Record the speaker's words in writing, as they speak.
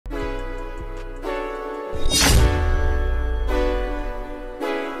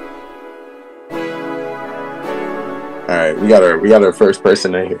All right, we got our first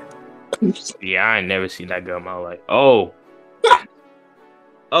person in here. Yeah, I ain't never seen that girl in my life. Oh,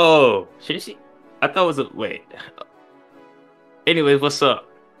 oh, she. I thought it was a wait. Anyways, what's up?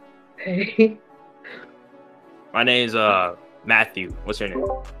 Hey, My name's Matthew. What's your name?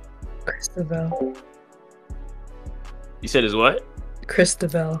 Christabel. You said is what?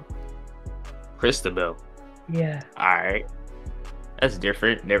 Christabel. Christabel. Yeah, All right, that's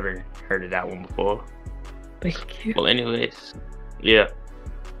different. Never heard of that one before. thank you. Well, anyways, yeah.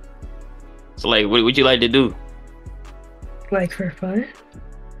 So, like, what would you like to do? Like for fun,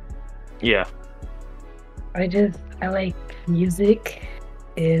 Yeah. I like music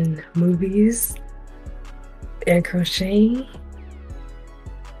and movies and crocheting.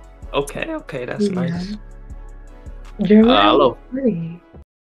 Okay, that's Yeah. nice. Jeremiah, Hello. funny.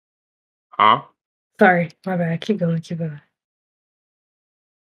 Huh? Sorry, my bad. Keep going, keep going.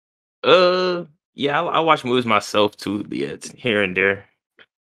 Yeah, I watch movies myself too. Yeah, it's here and there.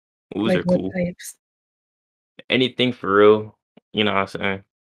 Movies Like are what cool. types? Anything for real. You know what I'm saying?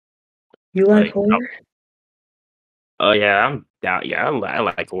 You like Like, horror? oh yeah, I'm down. Yeah, I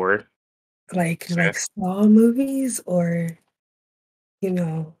like horror. Like Yeah. Saw movies or you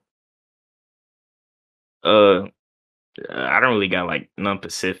know? Uh, I don't really got like none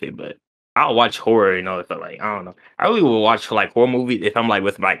specific, but I'll watch horror. You know, if I like, I don't know. I really will watch like horror movies if I'm like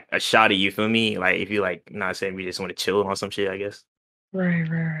with like a shotty. You feel me? Like if you like, not saying we just want to chill on some shit. I guess.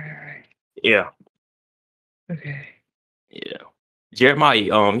 Right. Yeah, Okay. yeah. Jeremiah,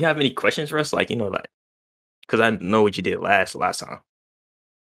 you have any questions for us? Like, you know, like, because I know what you did last time,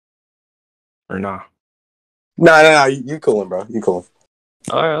 or nah? No, you coolin', bro. You coolin'.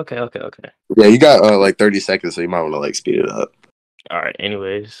 All right, okay. Yeah, you got like 30 seconds, so you might want to like speed it up. All right.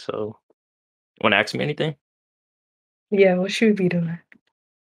 Anyways, so want to ask me anything? Yeah, what should we be doing?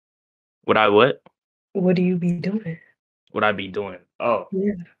 Would I what? What do you be doing? Would I be doing? Oh,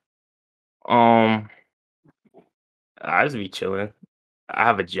 Yeah. um, I just be chilling. I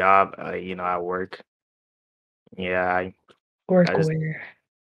have a job. You know, I work. Yeah, I Work just where?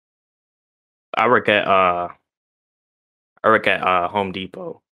 I work at Home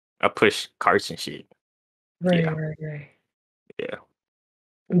Depot. I push carts and shit. Yeah, Right. yeah.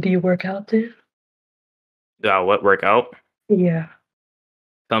 Do you work out then? Do I what work out? Yeah.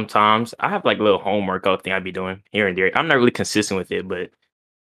 Sometimes I have like a little home workout thing I be doing here and there. I'm not really consistent with it, but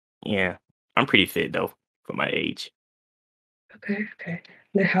yeah, I'm pretty fit though for my age. Okay.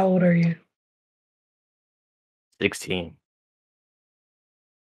 Then how old are you? 16.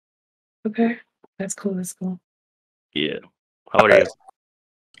 Okay. That's cool. Yeah. How old are you?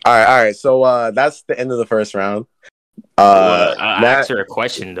 All right. So that's the end of the first round. Well, I asked Matt. her a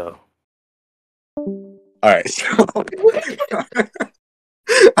question though. All right. So,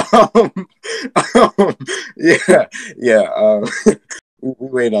 um, yeah. We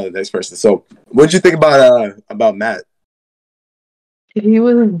wait on the next person. So, what did you think about Matt? He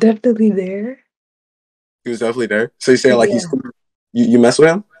was definitely there. He was definitely there. So you saying like Yeah. you mess with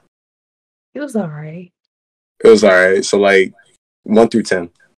him? He was alright. It was all right. So like 1 through 10.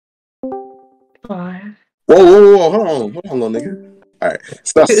 5. Whoa! Hold on, little nigga. All right.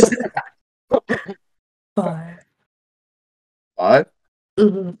 So 5. 5.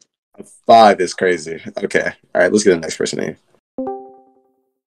 Mm-hmm. 5 is crazy. Okay. All right. Let's get the next person in.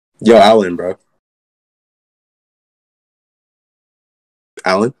 Yo, Alan, bro.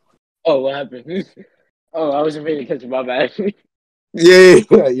 Alan. Oh, what happened? Oh, I wasn't paying attention. My bad.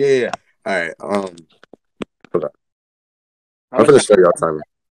 Yeah. All right. Hold on. I'm gonna start y'all timer.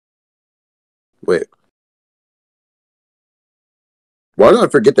 Wait. Why did I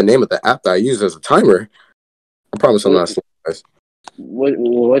forget the name of the app that I use as a timer? I promise I'm not slow, guys.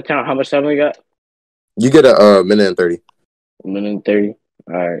 What time? How much time we got? You get a minute and 30. A minute and 30.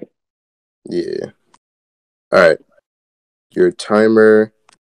 All right. Yeah. All right. Your timer.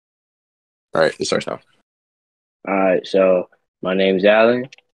 All right. It starts now. All right. So my name's Alan.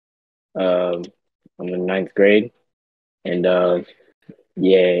 I'm in 9th grade, and so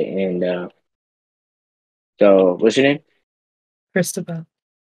what's your name? Christabel.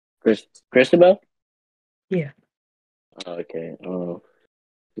 Christabel. Yeah. Okay. Well,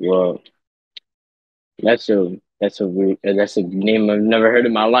 that's a name I've never heard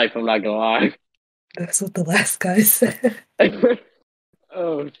in my life. I'm not gonna lie. That's what the last guy said.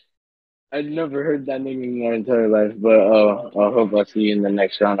 Oh, I'd never heard that name in my entire life, but I hope I see you in the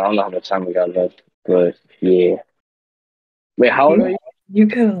next round. I don't know how much time we got left, but yeah. Wait, how old are you? You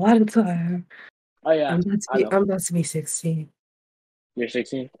got a lot of time. Oh yeah, I know. I'm about to be 16. You're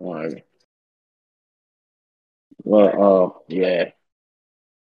 16? Oh, okay. Well, yeah.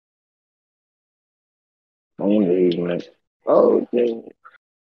 I wonder who's next. Oh, okay.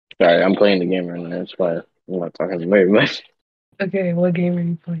 Sorry, I'm playing the game right now. That's why I'm not talking very much. Okay, what game are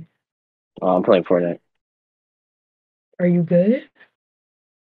you playing? I'm playing Fortnite. Are you good?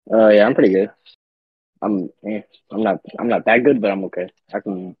 Yeah, I'm pretty good. I'm not that good, but I'm okay. I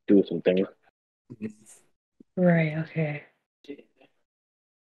can do some things. Right, okay.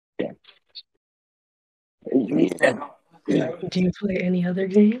 Yeah. Do you play any other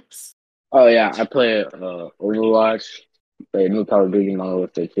games? Oh yeah, I play Overwatch. Play new Call of Duty Modern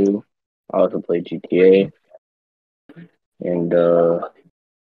Warfare 2. I also play GTA, and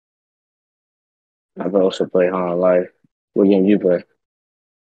I've also played High Life. What game do you play?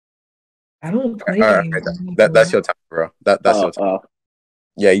 I don't play All right, games. I'm not gonna that's lie. your time, bro. That's your time. Uh,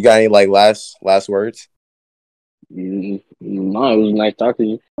 Yeah, you got any like last words? no, it was nice talking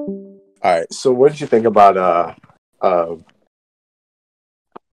to you. All right. So, what did you think about what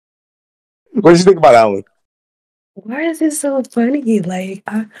did you think about Alan? Why is it so funny? Like,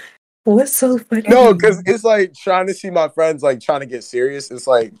 what's so No, funny? because it's like trying to see my friends like trying to get serious. It's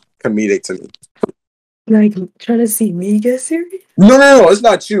like comedic to me. Like, trying to see me get serious? No, it's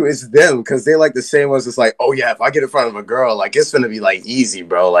not you. It's them because they like the same ones. It's like, oh yeah, if I get in front of a girl, like it's gonna be like easy,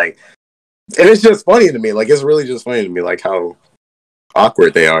 bro. Like, and it's just funny to me. Like, it's really just funny to me, like how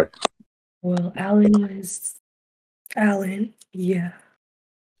awkward they are. Well, Alan was Alan. Yeah.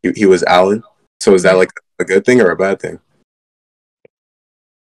 He was Alan. So is that Yeah. like a good thing or a bad thing?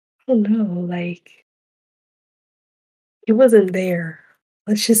 I don't know. Like, he wasn't there.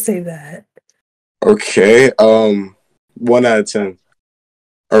 Let's just say that. Okay. 1 out of 10,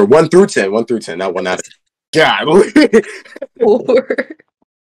 or 1 through 10. 1 through 10, not 1 out of. God. 4.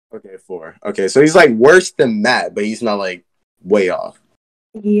 Okay, 4. Okay, so he's like worse than Matt, but he's not like way off.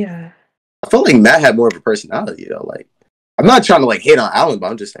 Yeah. I felt like Matt had more of a personality though. Like, I'm not trying to like hate on Alan,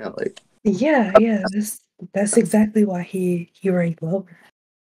 but I'm just saying like Yeah. That's exactly why he ranked lower.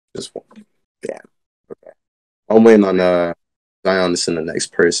 just yeah. Okay, I'm waiting on Zion to send the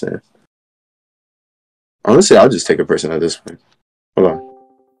next person. Honestly, I'll just take a person at this point. Hold on.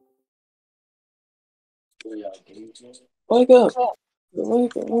 Wake up.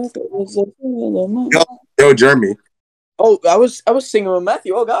 Wake up. What's up? Yo, Jeremy. Oh, I was singing with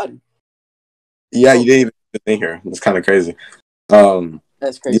Matthew. Oh God. Yeah, you didn't even do the thing here. It's kind of crazy.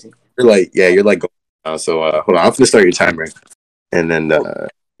 That's crazy. You're like, yeah, you're like going so hold on, I'm gonna start your timer. And then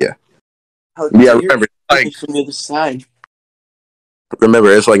yeah. How Yeah, dare remember you like from the other side.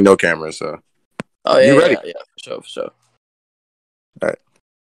 remember it's like no camera, so Oh yeah, you ready? yeah, for sure.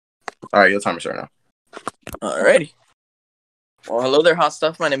 All right, your timer's starting now. Alrighty. Well, hello there, hot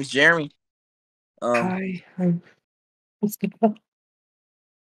stuff. My name is Jeremy. Hi,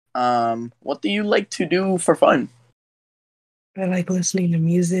 What do you like to do for fun? I like listening to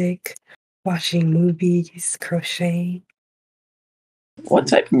music, watching movies, crocheting. What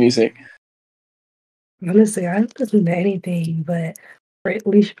type of music? Honestly, I don't listen to anything, but at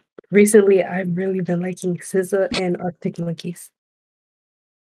least recently I've really been liking SZA and Arctic Monkeys.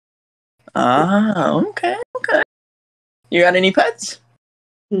 Ah, okay. You got any pets?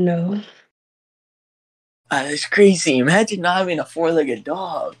 No. That's crazy. Imagine not having a 4-legged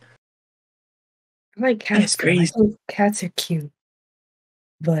dog. I like That's cats. Though. I crazy. think cats are cute,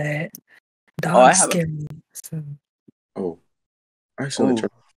 but I dogs have a- scare me. So Oh, actually,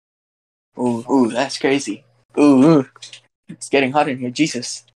 Ooh, that's crazy. Ooh, it's getting hot in here.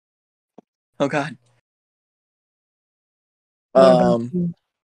 Jesus. Oh God. what about you?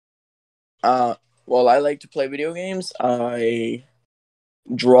 Well, I like to play video games. I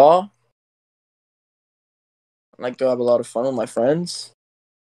draw. I like to have a lot of fun with my friends.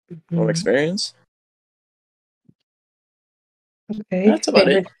 From experience. Okay. That's about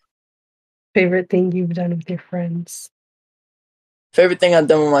it. Favorite thing you've done with your friends? Favorite thing I've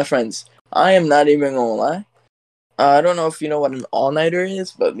done with my friends. I am not even gonna lie. I don't know if you know what an all-nighter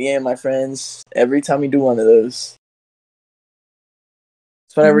is, but me and my friends, every time we do one of those,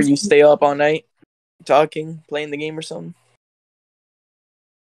 it's whenever you stay up all night, talking, playing the game or something.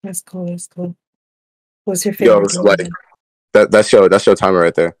 That's cool. What's your yo, favorite it's game? like that's your timer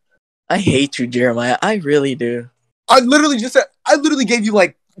right there. I hate you, Jeremiah. I really do. I literally gave you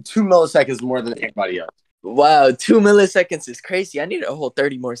like 2 milliseconds more than anybody else. Wow, 2 milliseconds is crazy. I need a whole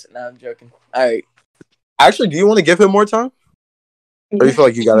 30 more. No, I'm joking. All right. Actually, do you want to give him more time? Or you feel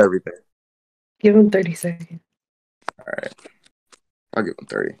like you got everything? Give him 30 seconds. All right. I'll give him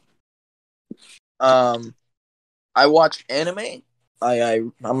 30. I watch anime.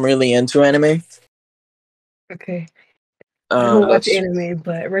 I'm really into anime. Okay. I don't watch That's anime,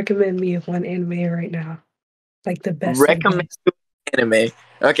 but recommend me one anime right now. Like the best. Recommend anime.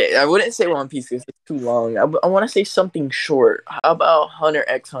 Okay, I wouldn't say One Piece because it's too long. I want to say something short. How about Hunter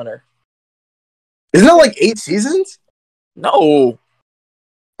x Hunter? Isn't that like 8 seasons? No.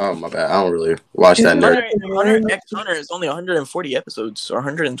 Oh my bad. I don't really watch that nerd. Hunter x Hunter is only 140 episodes or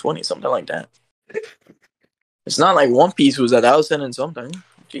 120, something like that. It's not like One Piece was 1,000 and something.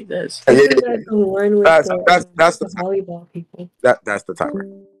 Jesus. Yeah, That's the one with that's the the volleyball people. that's the timer.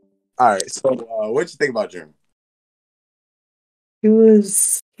 All right. So, what you think about Jeremy? He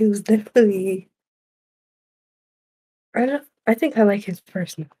was definitely. I think I like his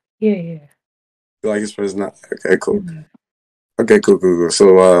personality. Yeah. You like his personality? Okay, cool. Yeah. Okay, cool.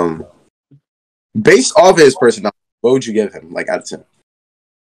 So, based off his personality, what would you give him? Like out of 10?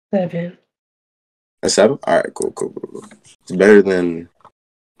 7. A 7? All right, cool. It's better than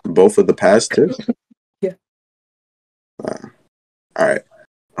both of the past 2. Yeah. All right.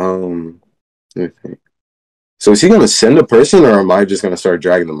 Let me think. So is he gonna send a person, or am I just gonna start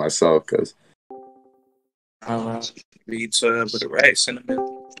dragging them myself? Because Read with the right sentiment.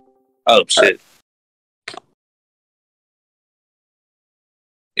 Oh shit.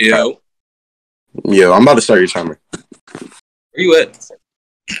 Yo, I'm about to start your timer. where you at?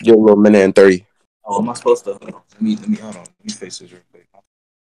 Give a little minute and 30. Oh, am I supposed to? Let me hold on. Let me face this real quick.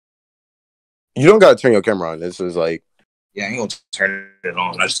 You don't gotta turn your camera on. This is like, Yeah, I ain't gonna turn it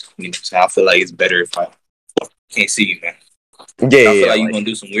on. I just need to say I feel like it's better if I can't see you, man. I feel like you're gonna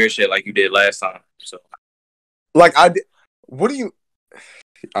do some weird shit like you did last time. So like I did. What do you?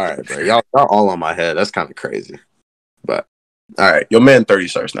 All right, bro. Y'all all on my head. That's kind of crazy. But all right, your man 30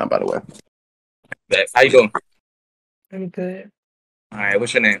 starts now. By the way, how you doing? I'm good. All right,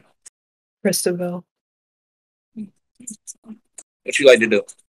 what's your name? Christabel. What you like to do?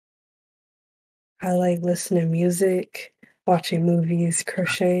 I like listening to music, watching movies,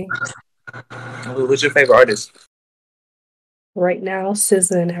 crocheting. What's your favorite artist? Right now,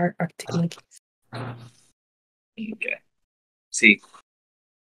 SZA and Arctic Monkeys. Okay. See,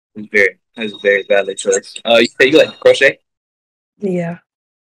 that's a very valid choice. You say you like to crochet? Yeah.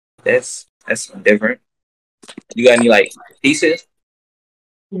 That's different. You got any like pieces?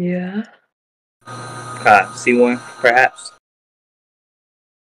 Yeah. See one, perhaps?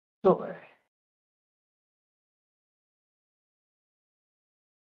 Sure.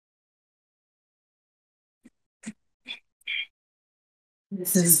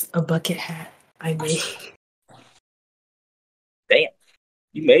 This is a bucket hat I made. Damn,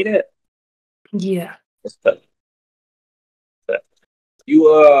 you made it. Yeah. That's tough. You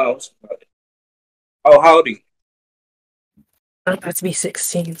oh, how old are you? I'm about to be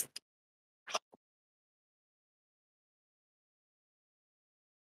 16.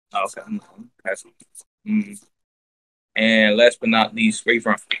 Oh, okay. That's, And last but not least, where you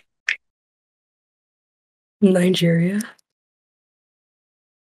from? Nigeria.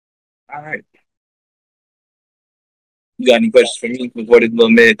 All right. You got any questions for me before this little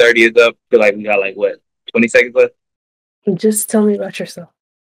minute 30 is up? Feel like we got like what, 20 seconds left? Just tell me about yourself.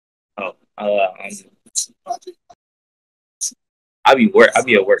 Oh, I be at work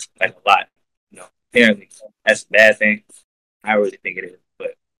like a lot. Apparently that's a bad thing. I really think it is,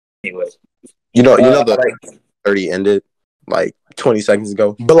 but anyway. you know the 30 ended like 20 seconds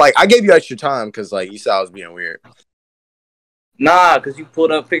ago. But like I gave you extra time because like you said I was being weird. Nah, because you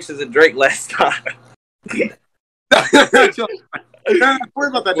pulled up pictures of Drake last time. Don't worry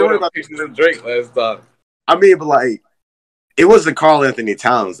about that. Don't worry about pictures of Drake last time. I mean, but like it was the Carl Anthony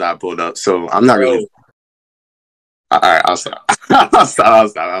Towns that I pulled up, so I'm not really. All right, I'll stop. I'll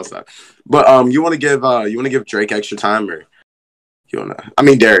stop. But you want to give Drake extra time, or you want to? I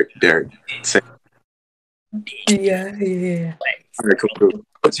mean, Derek. Say. Yeah. All right, cool.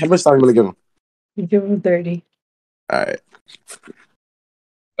 How much time you want to give him? You give him 30. All right.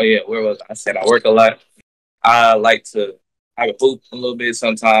 Oh yeah, where was I? I said I work a lot. I like to hoop a little bit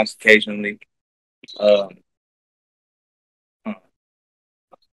sometimes, occasionally. I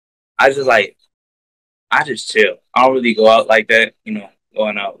just chill. I don't really go out like that.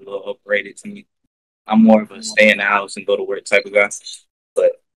 Going out a little overrated to me. I'm more of a stay in the house and go to work type of guy.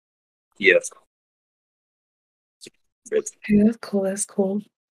 But yeah. Yeah, that's cool.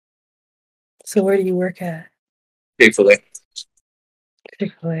 So where do you work at? Chick-fil-A.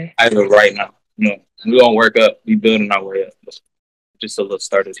 Chick-fil-A. I live right now. We gonna work up. We building our way up. Just a little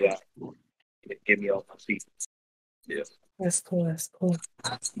starter job. Get me off my feet. Yeah. That's cool.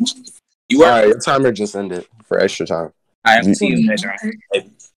 You work? All right, your timer just ended for extra time. I am seeing you next round.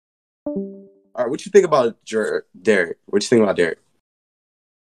 All right, what you think about Derek? What you think about Derek?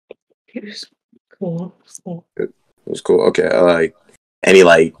 It was cool. It was cool. Okay, any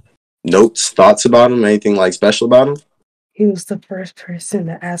like notes, thoughts about him? Anything like special about him? He was the first person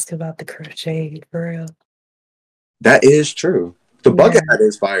to ask about the crocheting, for real. That is true. The Yeah. bucket hat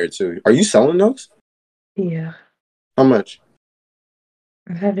is fire too. Are you selling those? Yeah. How much?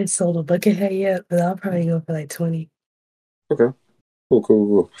 I haven't sold a bucket hat yet, but I'll probably go for like 20. Okay.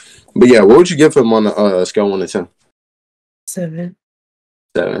 Cool. But yeah, what would you give him on a scale 1 to 10? 7.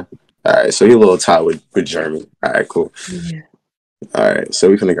 7. All right, so he's a little tied with Jeremy. All right, cool. Yeah. All right, so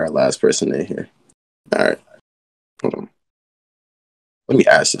we're gonna get our last person in here. All right, hold on. Let me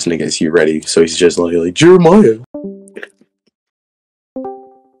ask this nigga, is he ready? So he's just like Jeremiah.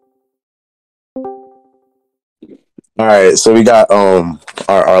 All right, so we got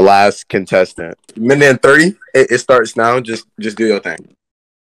our last contestant. Minute and 30. It starts now. Just do your thing.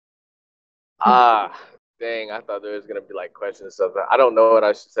 Dang, I thought there was gonna be like questions or something. I don't know what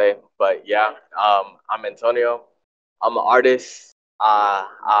I should say, but yeah, I'm Antonio. I'm an artist.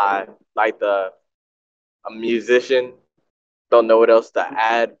 I like a musician. Don't know what else to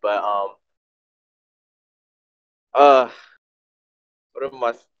add, but what am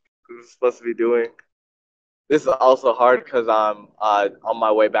I supposed to be doing? This is also hard because I'm on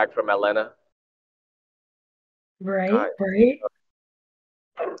my way back from Atlanta. Right.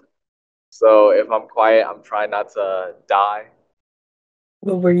 So if I'm quiet, I'm trying not to die.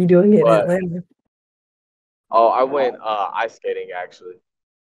 What were you doing in But- Atlanta? Oh, I went ice skating actually.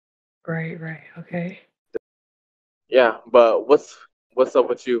 Right. Okay. Yeah, but what's up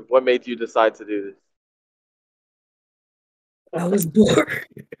with you? What made you decide to do I was bored.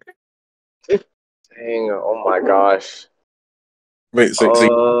 this? Dang, oh my gosh. Wait,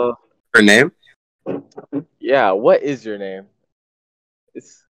 so her name? Yeah, what is your name?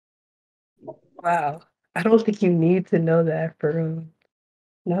 It's Wow. I don't think you need to know that for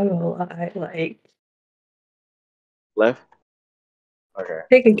not gonna lie. Like, Left. Okay.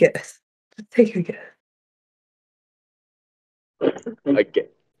 take a guess. Just take a guess. Again.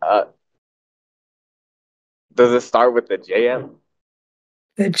 Does it start with the JM?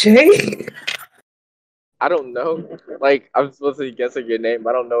 The J? I don't know. Like I'm supposed to be guessing your name.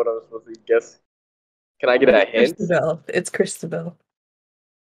 I don't know what I'm supposed to guess. Can I get a hint? Christabel. It's Christabel.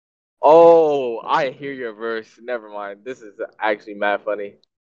 Oh, I hear your verse. Never mind. This is actually mad funny.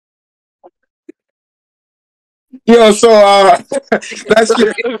 Yo, so that's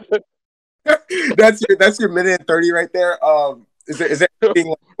your that's your minute and 30 right there. Is there anything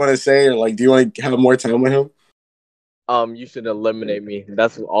you want to say, or like, do you want to have more time with him? You should eliminate me.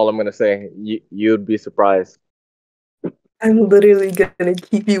 That's all I'm gonna say. You'd be surprised. I'm literally gonna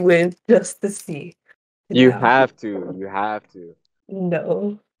keep you in just to see. You Yeah. have to. You have to.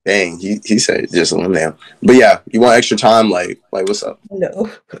 No. Dang, he said just eliminate him. But yeah, you want extra time? Like what's up?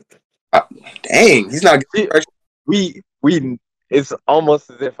 No. Dang, he's not. We. It's almost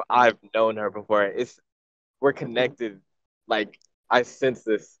as if I've known her before. We're connected. Like I sense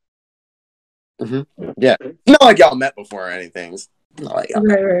this. Mm-hmm. Yeah, not like y'all met before or anything. It's not like y'all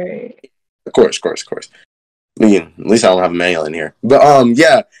Right. Of course. I mean, at least I don't have a mail in here. But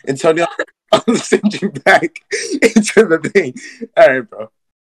yeah, Antonio, I'll send you back into the thing. All right,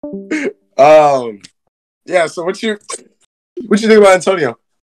 bro. Yeah. So what you think about Antonio?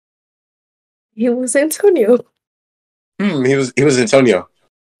 He was Antonio. He was Antonio.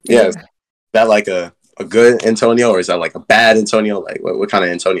 Yeah. Is that like a good Antonio, or is that like a bad Antonio? Like what kind of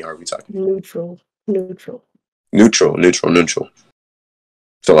Antonio are we talking? Neutral. Neutral.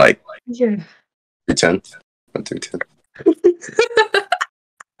 So like Yeah. 310. 1 through 10.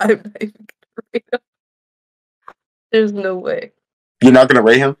 I'm not even gonna rate him. There's no way. You're not gonna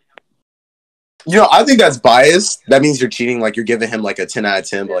rate him? You know, I think that's biased. That means you're cheating. Like you're giving him like a 10 out of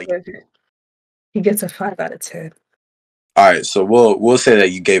 10. But like, He gets a 5 out of 10. all right, so we'll say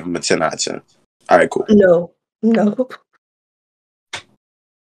that you gave him a 10 out of 10. All right, cool. No. All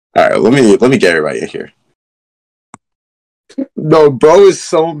right, let me get everybody in here. No, bro is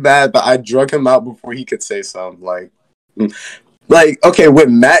so mad that I drug him out before he could say something. Like okay, with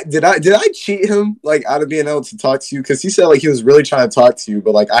Matt, did I cheat him like out of being able to talk to you? Because he said like he was really trying to talk to you,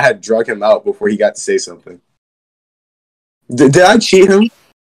 but like I had drug him out before he got to say something. Did I cheat him?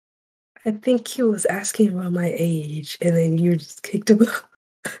 I think he was asking about my age, and then you just kicked him out.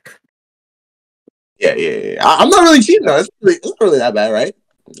 Yeah. I'm not really cheating though. It's not really that bad, right?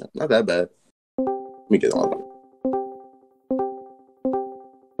 Not that bad. Let me get on.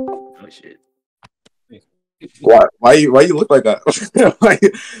 Oh shit. Why you look like that?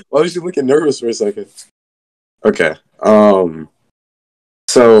 why was you looking nervous for a second? Okay.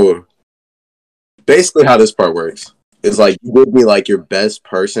 So basically how this part works is like you would be like your best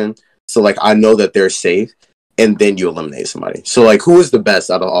person, so like I know that they're safe, and then you eliminate somebody. So like, who is the best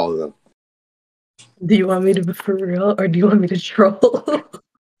out of all of them? Do you want me to be for real or do you want me to troll?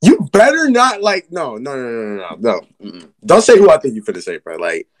 You better not like no. Mm-mm. Don't say who I think you finna say, bro.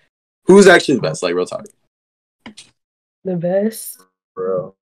 Like, who's actually the best? Like, real talk. The best?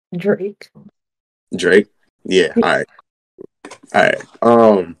 Bro. Drake. Drake. Yeah. All right.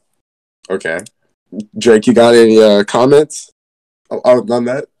 Okay. Drake, you got any comments on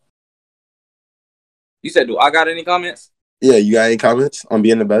that? You said, do I got any comments? Yeah, you got any comments on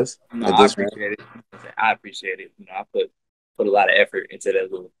being the best? No, at I this appreciate it. I appreciate it. You know, I put a lot of effort into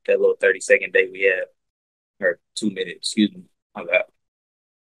that little 30-second date we had, or 2 minutes. Excuse me. My bad.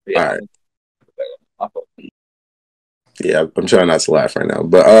 Yeah. All right. Yeah, I'm trying not to laugh right now,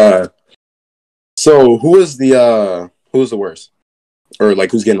 but so who's the worst, or like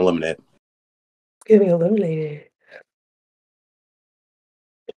who's getting eliminated? Getting eliminated.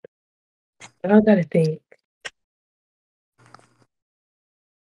 I don't gotta think.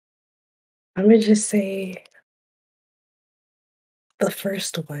 I'm gonna just say the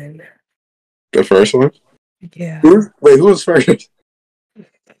first one. The first one? Yeah. Who was first?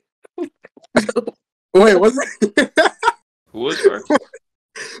 Wait, was it? Who was first?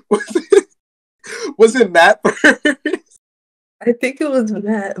 Was it Matt first? I think it was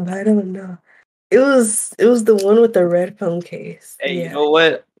Matt, but I don't know. It was the one with the red phone case. Hey, Yeah. you know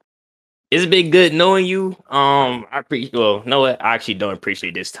what? It's been good knowing you. I appreciate. Well, know what? I actually don't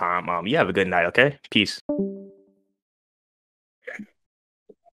appreciate this time. You have a good night. Okay. Peace.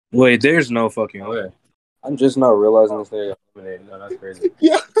 Wait, there's no fucking way. I'm just not realizing this thing eliminated. No, that's crazy.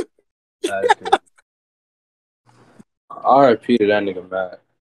 Yeah. That is crazy. R.I.P. to that nigga Matt.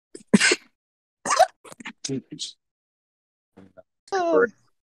 Yeah,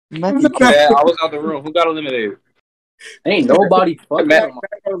 I was out the room. Who got eliminated? Ain't nobody fucking Matt with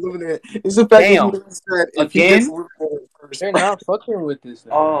got eliminated. It's the fact that Damn. he said if Again? he gets eliminated first. They're not fucking with this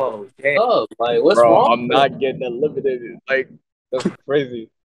thing. Oh, damn. Oh, like what's Bro, wrong? I'm not getting eliminated. Like, that's crazy.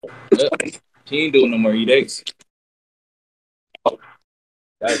 He ain't doing no more E-dates.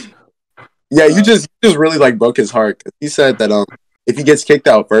 That's Yeah, you just really like broke his heart. He said that if he gets kicked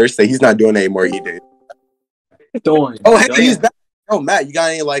out first, that he's not doing any more E-dates. doing. Oh, hey, he's back. Oh, Matt, you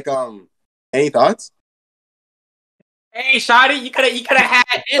got any like any thoughts? Hey, Shotty, you could have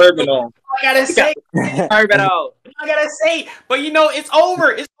had this. Turban on. I gotta say. Turban on. I gotta say, but it's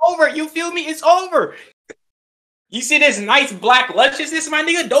over. It's over. You feel me? It's over. You see this nice black lusciousness, my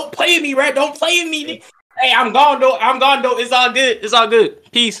nigga? Don't play with me, right? Don't play with me, nigga. Hey, I'm gone though. It's all good. It's all good.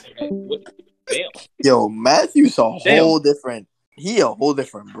 Peace. Damn. Yo, Matthew's a Damn. whole different. He a whole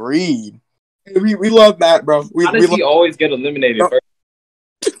different breed. Hey, we love Matt, bro. How does he always get eliminated first?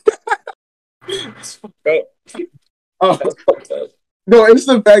 That's fucked up. Oh. That's fucked up. No, it's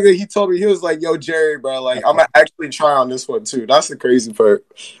the fact that he told me, he was like, yo, Jerry, bro, like, I'm gonna actually try on this one too. That's the crazy part.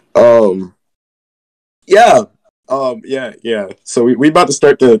 Yeah. Yeah. So we about to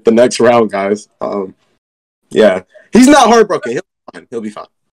start the next round, guys. Yeah. He's not heartbroken. He'll be fine.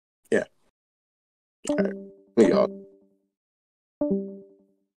 Yeah. All right. Here you go.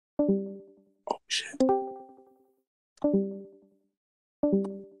 Oh shit.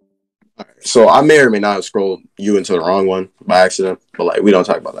 Alright, so I may or may not have scrolled you into the wrong one by accident, but like we don't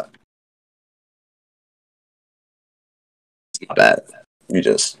talk about that. It's not bad. You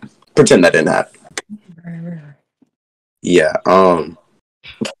just pretend that didn't happen. Yeah.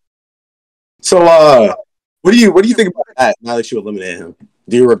 So what do you think about that now that you eliminated him?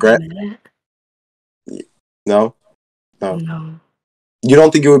 Do you regret? No? No. You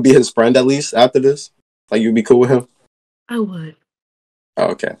don't think you would be his friend at least after this? Like you'd be cool with him? I would. Oh,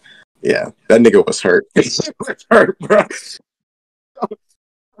 okay. Yeah, that nigga was hurt. He was hurt, bro.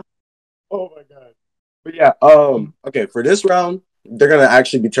 Oh my god. But yeah, okay, for this round, they're gonna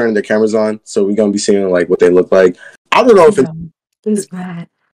actually be turning their cameras on, so we're gonna be seeing like what they look like. I don't know if it's bad.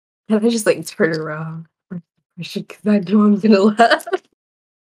 Can I just like turn around? Because I know I'm gonna laugh.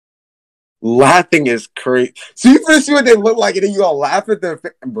 laughing is crazy. So you first see what they look like, and then you all laugh at their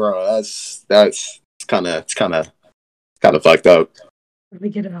bro. That's kind of fucked up. Let me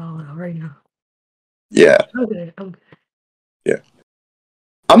get it all out right now. Yeah. I'm good. Yeah.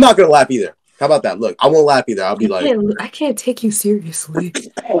 I'm not gonna laugh either. How about that? Look, I won't laugh either. I'll be like, I can't take you seriously.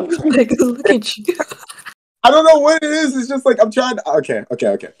 Like, look at you. I don't know what it is. It's just like I'm trying to. Okay.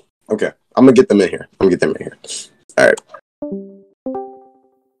 I'm gonna get them in here. All right.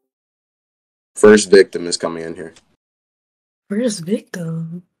 First victim is coming in here. First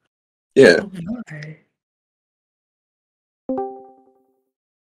victim. Yeah. Oh my God.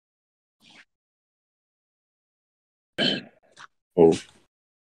 Oh.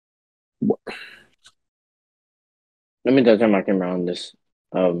 Let me turn my camera on this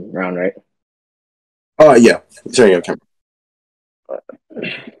round, right? Yeah. Turn your camera.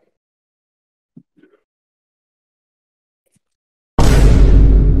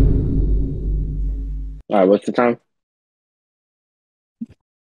 All right, what's the time?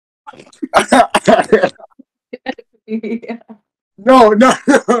 Yeah. No.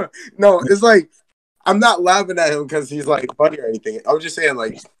 It's like I'm not laughing at him because he's like funny or anything. I was just saying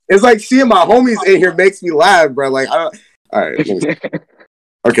like it's like seeing my homies in here makes me laugh, bro. Like I don't. All right.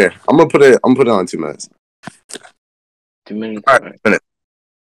 Okay, I'm gonna put it on 2 minutes. 2 minutes. All right, minute.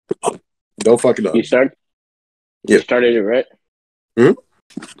 Don't fuck it up. You start. Yeah. You started it, right? Hmm?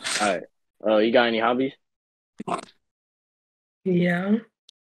 All right. You got any hobbies? Yeah.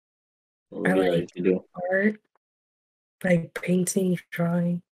 What I do you like like to do? art, like painting,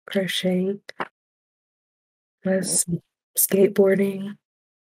 drawing, crocheting, plus skateboarding.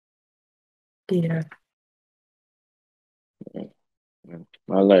 Yeah.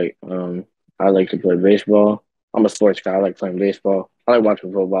 I like to play baseball. I'm a sports guy. I like playing baseball. I like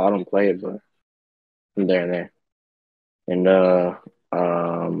watching football. I don't play it, but I'm there and there. And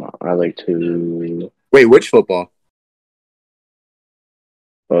I like to Wait, which football?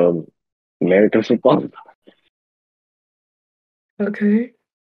 um American football. Okay.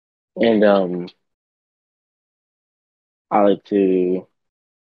 And I like to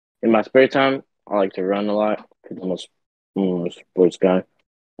in my spare time. I like to run a lot because I'm a sports guy.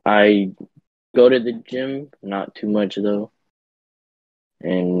 I go to the gym, not too much though.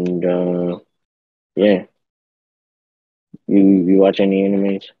 And yeah, you watch any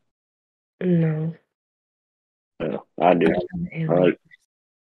animes? No. I do. I don't know I anime. like.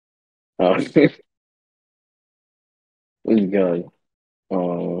 Oh, it's good.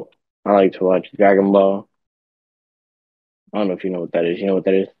 I like to watch Dragon Ball. I don't know if you know what that is. You know what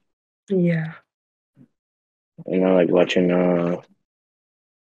that is? Yeah. And I like watching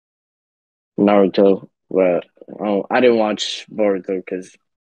Naruto. But I didn't watch Boruto because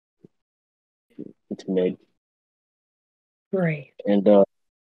it's mid. Right. And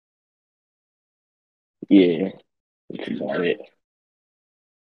yeah, that's about it.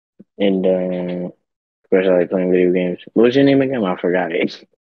 And of course, I like playing video games. What was your name again? I forgot it.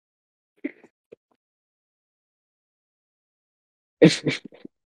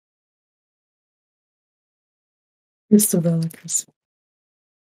 Mr. Velicus.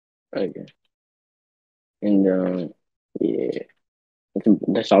 Okay. And yeah,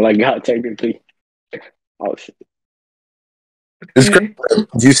 that's all I got technically. Oh shit. It's Okay. crazy.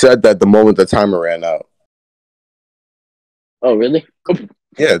 You said that the moment the timer ran out. Oh really?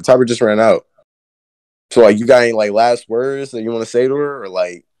 Yeah, the timer just ran out. So like, you got any like last words that you want to say to her, or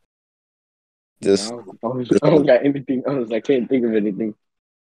like just? No, I don't got anything else. I can't think of anything.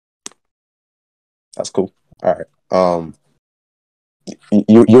 That's cool. All right.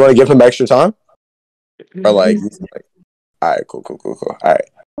 You want to give him extra time, or like? All right, cool. All right.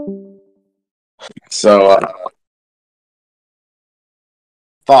 So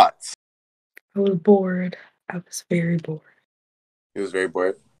thoughts. I was bored. I was very bored. He was very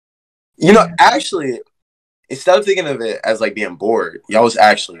bored. You know, actually, instead of thinking of it as like being bored, y'all was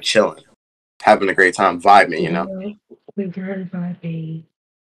actually chilling, having a great time, vibing. You know, We weren't vibing.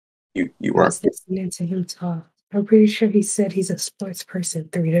 you I weren't. was listening to him talk. I'm pretty sure he said he's a sports person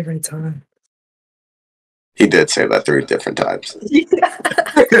 3 different times. He did say that 3 different times.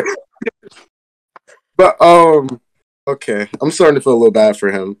 But okay, I'm starting to feel a little bad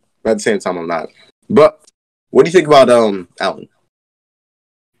for him. But at the same time, I'm not. But what do you think about Alan?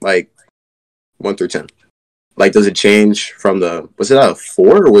 Like 1 through 10. Like, does it change from the? Was it out of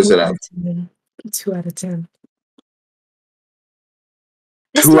 4 or was it out? 2 out of 10.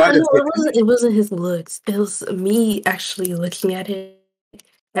 2 out of 10. It wasn't his looks. It was me actually looking at him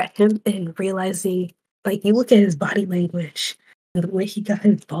and realizing, like, you look at his body language, the way he got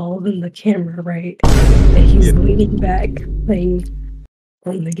involved in the camera, right? And he's leaning back, playing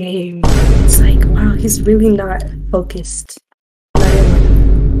on the game. It's like, wow, he's really not focused.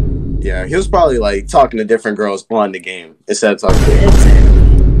 Yeah, he was probably like talking to different girls on the game instead of talking to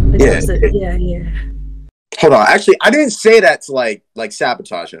him. Exactly. Yeah. Hold on. Actually, I didn't say that to like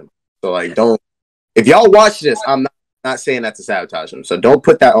sabotage him. So like, don't. If y'all watch this, I'm not saying that to sabotage him. So don't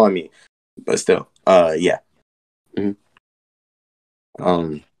put that on me. But still, yeah. Mm-hmm.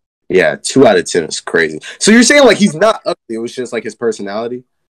 Yeah, 2 out of 10 is crazy. So you're saying like he's not ugly? It was just like his personality.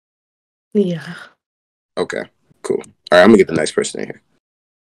 Yeah. Okay, cool. All right, I'm gonna get the next person in here.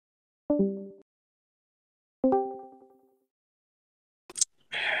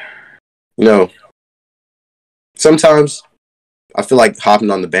 You know, sometimes I feel like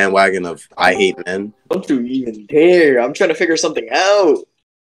hopping on the bandwagon of I hate men. Don't you even dare. I'm trying to figure something out.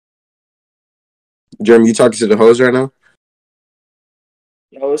 Jeremy, you talking to the hoes right now?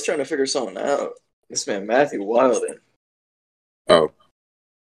 I was trying to figure something out. This man Matthew wilding. Oh,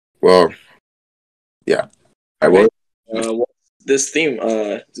 well, yeah. I will. What's this theme?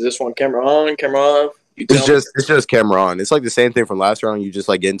 Is this one camera on, camera off? You tell It's just camera on. It's like the same thing from last round. You just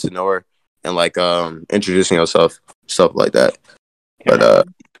like getting to know her and like introducing yourself, stuff like that. But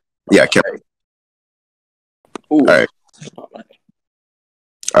yeah, camera. Ooh. All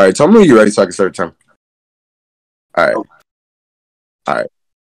right. Tell me when you're ready so I can start the time. All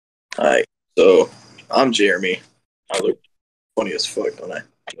right. So I'm Jeremy. I look funny as fuck, don't I? I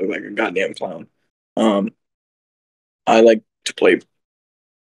look like a goddamn clown. I like to play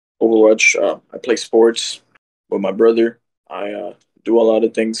Overwatch. I play sports with my brother. I do a lot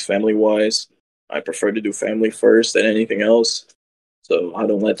of things family wise. I prefer to do family first than anything else, so I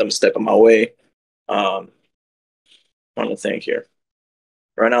don't let them step in my way. I'm trying to think here.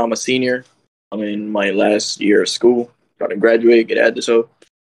 Right now, I'm a senior. I'm in my last year of school. Trying to graduate, get out this hoe,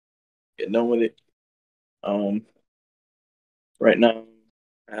 get done with it. Right now,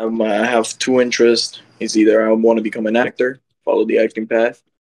 I have two interests. It's either I want to become an actor, follow the acting path,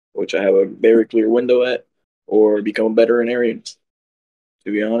 which I have a very clear window at, or become a veterinarian.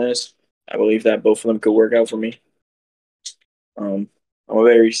 To be honest, I believe that both of them could work out for me. I'm a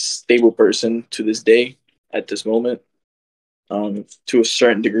very stable person to this day, at this moment. To a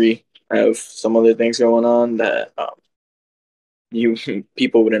certain degree, I have some other things going on that you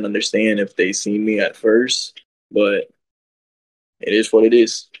people wouldn't understand if they seen me at first, but it is what it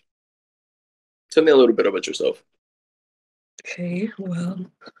is. Tell me a little bit about yourself. Okay, well,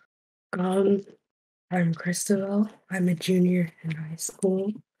 I'm Christabel. I'm a junior in high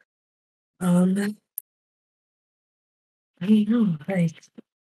school. I don't know, like,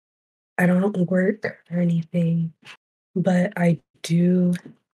 I don't work or anything, but I do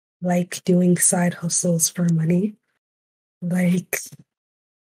like doing side hustles for money. Like,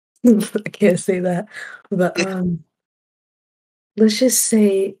 I can't say that, but let's just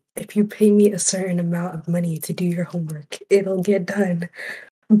say if you pay me a certain amount of money to do your homework, it'll get done.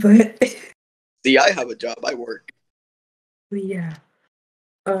 But See, I have a job. I work. yeah,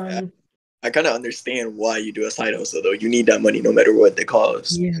 I kind of understand why you do a side hustle, though. You need that money no matter what the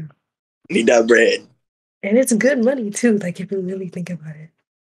cost. yeah, You need that bread. and it's good money too. Like if you really think about it.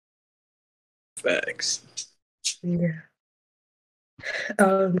 Facts. Yeah.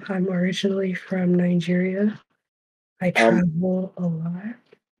 I'm originally from Nigeria. I travel a lot.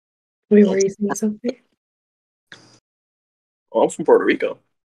 Wait, were you saying something? I'm from Puerto Rico.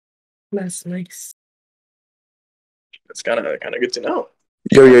 That's nice. That's kind of good to know.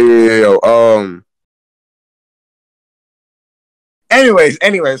 Yo. Anyways,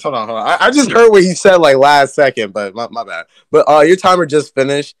 hold on. I just heard what he said like last second, but my bad. But your timer just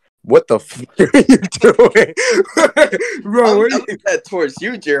finished. What the fuck are you doing, bro? I'm that towards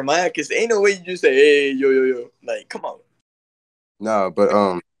you, Jeremiah, because ain't no way you just say, "Hey, yo." Like, come on. No, but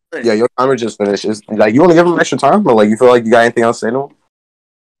yeah, your timer just finished. Is like you want to give him extra time, or like you feel like you got anything else to say to him?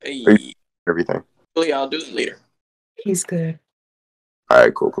 Hey, everything. Really, I'll do it later. He's good. All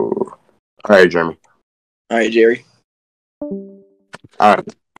right, cool. All right, Jeremy. All right, Jerry. All right.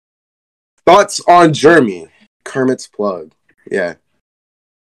 Thoughts on Jeremy? Kermit's plug. Yeah.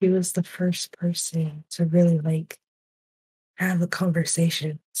 He was the first person to really like have a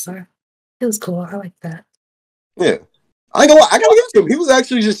conversation. So it was cool. I like that. Yeah. I gotta give it to him. He was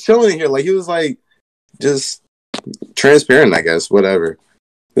actually just chilling here. Like he was like just transparent, I guess. Whatever.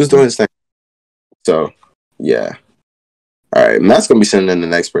 He was doing his thing. So yeah. All right. Matt's gonna be sending in the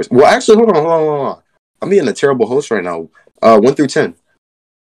next person. Well, actually, hold on. I'm being a terrible host right now. 1 through 10.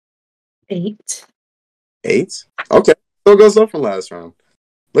 8. 8? Okay. Still goes up from last round.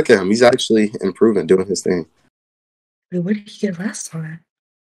 Look at him. He's actually improving, doing his thing. Wait, what did he get last time?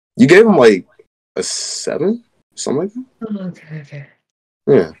 You gave him like a 7? Something like that? Oh, okay.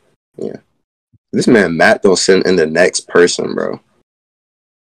 Yeah. This man Matt don't send in the next person, bro.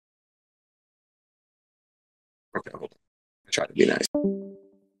 Okay, hold on. I try to be nice.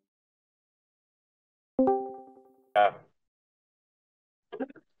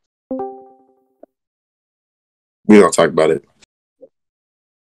 We don't talk about it.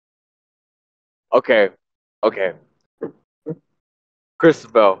 Okay.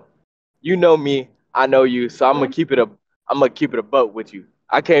 Christabel, you know me, I know you, so I'm gonna keep it a buck with you.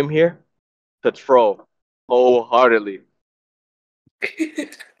 I came here to troll wholeheartedly.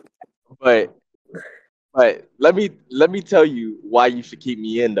 But let me tell you why you should keep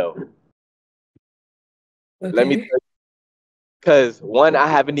me in though. Okay. Let me tell you, Cause one, I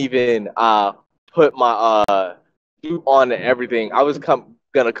haven't even put my suit on and everything. I was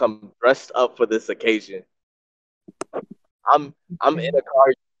gonna come dressed up for this occasion. I'm in a car.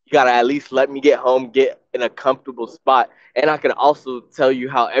 You gotta at least let me get home, get in a comfortable spot, and I can also tell you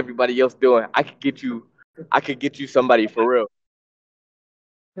how everybody else doing. I could get you somebody for real.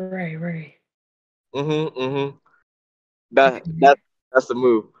 Right. Mm-hmm. That's the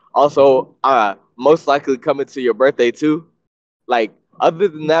move. Also, most likely coming to your birthday too. Like other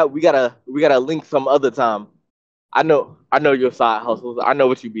than that, we gotta link some other time. I know your side hustles. I know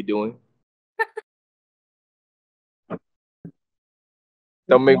what you be doing.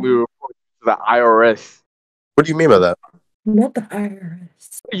 Don't make me report you to the IRS. What do you mean by that? Not the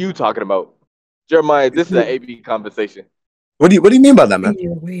IRS. What are you talking about, Jeremiah? This is an AB conversation. What do you mean by that, man?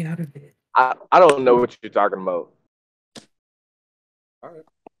 You're way out of it. I don't know what you're talking about. All right,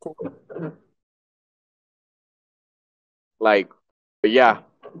 cool. Like, but yeah,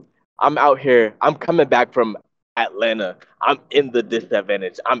 I'm out here. I'm coming back from Atlanta. I'm in the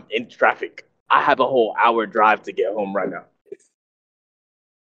disadvantage. I'm in traffic. I have a whole hour drive to get home right now.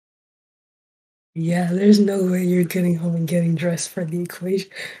 Yeah, there's no way you're getting home and getting dressed for the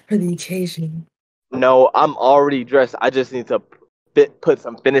occasion. No, I'm already dressed. I just need to put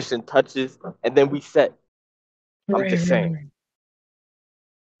some finishing touches, and then we set. I'm just saying.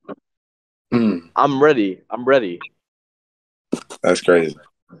 I'm ready. That's crazy.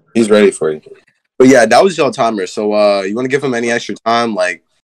 He's ready for you. But yeah, that was your timer. So you want to give him any extra time? Like,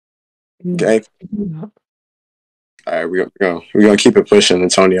 okay. All right, we're gonna keep it pushing,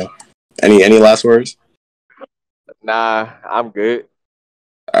 Antonio. Any last words? Nah, I'm good.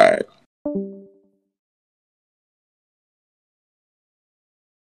 All right.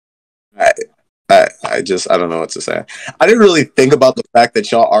 I don't know what to say. I didn't really think about the fact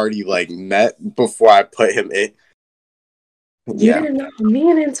that y'all already like met before I put him in. Yeah.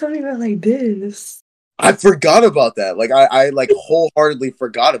 Me and Antonio are like this. I forgot about that. Like I like wholeheartedly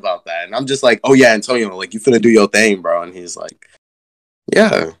forgot about that. And I'm just like, oh yeah, Antonio, like you finna do your thing, bro. And he's like,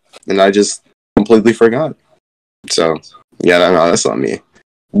 yeah. And I just completely forgot. So yeah, no, that's on me.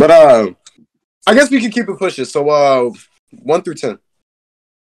 But I guess we can keep it pushing. So 1 through 10.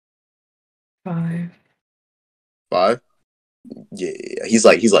 5. 5? Yeah. He's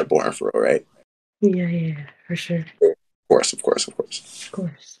like boring for real, right? Yeah, for sure. Of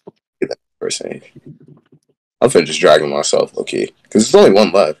course. Get that first age. I'm finna just dragging myself, okay? Because there's only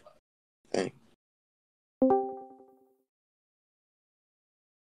one left. Dang.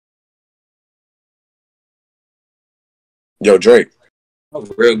 Yo, Drake. I'm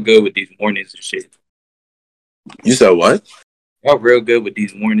real good with these mornings and shit. You said what? I'm real good with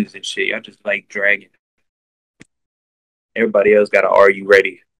these mornings and shit. I just like dragging. Everybody else got to Are You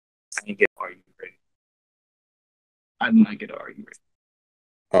Ready? I didn't get Are You Ready. I did not get Are You Ready.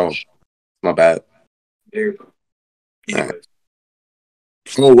 Oh, my bad. There you go. Anyways.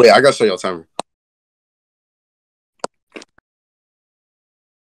 Oh, wait, I gotta show y'all timer.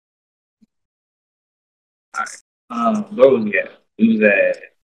 Alright. Where was we at? We was at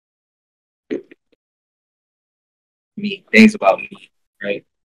me. Things about me, right?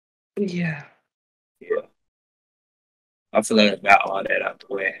 Yeah. I feel like I got all that out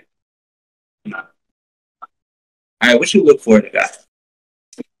the way. Nah. Alright, what you look for in a guy?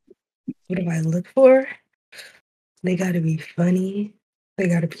 What do I look for? They gotta be funny. They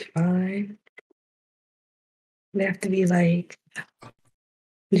gotta be fine. They have to be like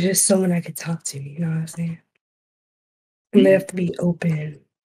just someone I could talk to, you know what I'm saying? And they have to be open.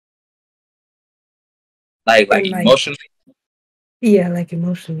 Like emotionally? Yeah, like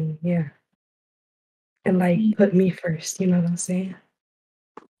emotionally, yeah. And like put me first, you know what I'm saying?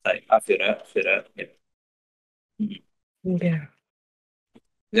 Like I feel that. Yeah. Yeah.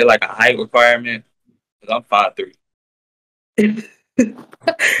 Is there like a height requirement? Because I'm 5'3".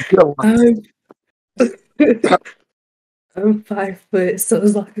 I'm 5 foot, so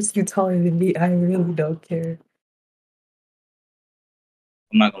as long as you're taller than me, I really don't care.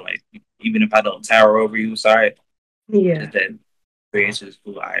 I'm not gonna like, even if I don't tower over you, sorry. Yeah. Just that 3 inches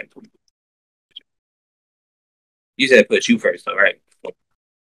cool. All right. You said put you first, though, right?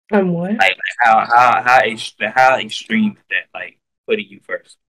 I'm what? Like how extreme is that? Like putting you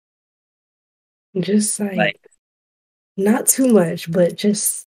first. Just like not too much, but I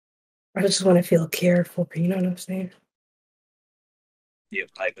just want to feel cared for. You know what I'm saying? Yeah,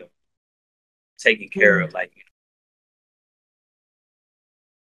 like taking care of, like.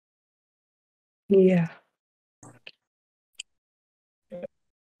 Yeah.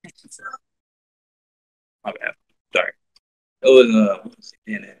 My bad. Sorry. It was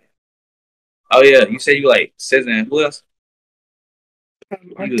oh yeah, you said you like SZA and who else?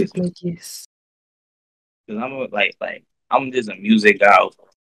 You listen, Arctic Monkeys. because I'm just a music guy.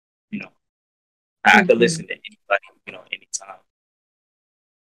 You know, I could listen to anybody, anytime.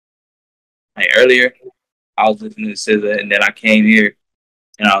 Like earlier, I was listening to SZA, and then I came here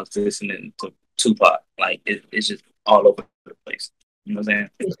and I was listening to Tupac. Like it's just all over the place. You know what I'm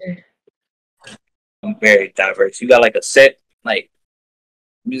saying? Okay. I'm very diverse. You got like a set like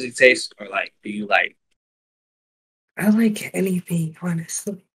music taste, or like do you like? I like anything,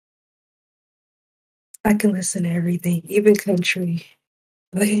 honestly. I can listen to everything, even country.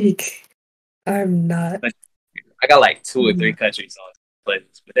 Like, I'm not. I got like 2 or 3 country songs, but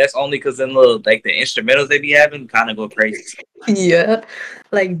that's only because then little like the instrumentals they be having kind of go crazy. Yeah.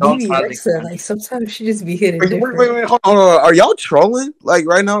 Like BB Sometimes they Rexa, like sometimes she just be hitting different. Wait, hold on. Are y'all trolling? Like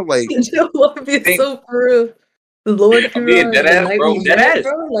right now? Like Yo, I'm being so for real. Lord I'm being Huron, dead the ass, night bro. we Dead met, ass,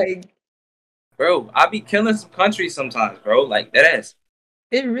 bro. Like, bro. I be killing some country sometimes, bro. Like dead ass.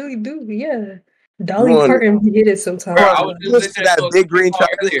 it really do, yeah. you Dolly want, Parton be hitting Bro, sometimes. I was just listen to listening that to a big country green song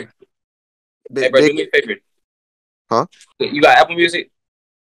chocolate? earlier. Hey, bro, do me a favor. Huh? You got Apple Music?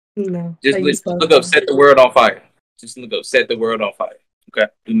 No. Just I use look up "Set the World on Fire." Just look up "Set the World on Fire." Okay,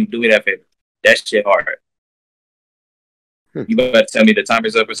 do me that favor. That shit hard. You better tell me the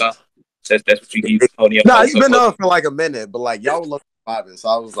timer's up or something. That's what you keep holding your Nah, phone you've been up for like a minute, but like y'all look vibing, so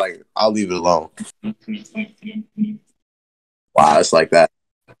I was like, I'll leave it alone. Wow, it's like that.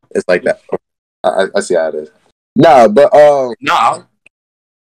 It's like that. I see how it is. Nah, but No,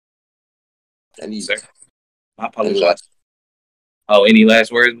 any, sir. I apologize. Any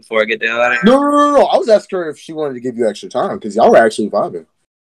last words before I get the hell out of here? no. I was asking her if she wanted to give you extra time because y'all were actually vibing.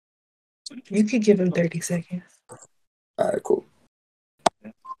 You could give him 30 seconds. All right, cool.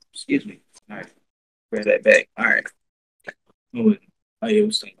 Excuse me. All right, where's that bag? All right. Oh yeah,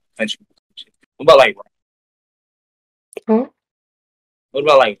 what's some country? What about like? Huh? What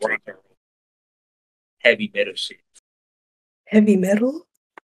about like rock and roll? Heavy metal shit? Heavy metal?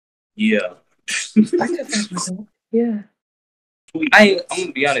 Yeah. I could fuck with that. Yeah. I'm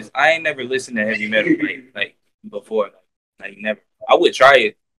gonna be honest. I ain't never listened to heavy metal like before. Like never. I would try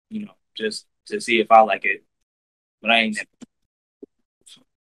it, just to see if I like it, but I ain't never.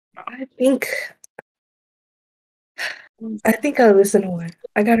 I think I listened to one.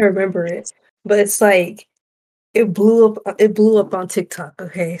 I gotta remember it. But it's like it blew up on TikTok,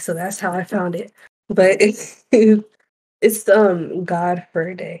 okay? So that's how I found it. But it's God for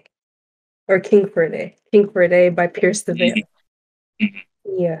a Day. Or King for a Day. King for a Day by Pierce the Veil.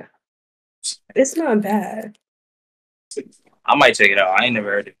 Yeah. It's not bad. I might check it out. I ain't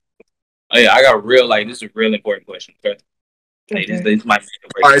never heard it. Oh yeah, I got this is a real important question. Okay. Like, Okay. this might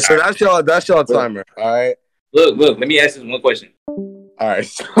All right, so that's y'all timer. All right. Look. Let me ask this one question. All right.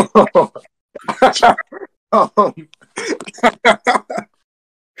 So,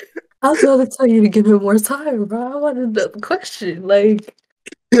 I was going to tell you to give him more time, bro. I wanted the question. Like,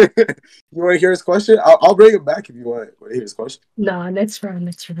 you want to hear his question? I'll bring it back if you want to hear his question. nah, next round.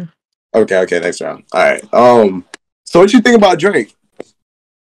 Okay, next round. All right. So what you think about Drake?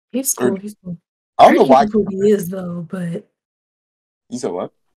 He's cool. I don't know why. Who he is though, but You said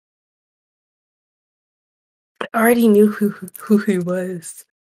what? I already knew who he was.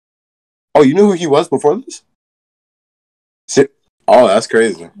 Oh, you knew who he was before this? Oh, that's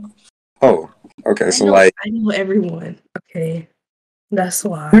crazy. Oh, okay. I know everyone. Okay, that's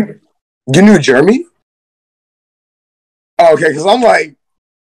why. You knew Jeremy? Oh, okay, because I'm like,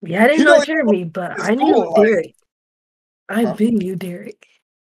 yeah, I didn't know Jeremy, but I knew Derek. I've been you, Derek.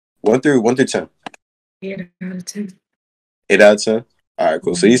 1 through 10. 8 out of 10. 8 out of 10. All right,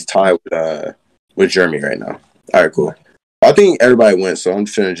 cool. So he's tied with Jeremy right now. All right, cool. I think everybody went, so I'm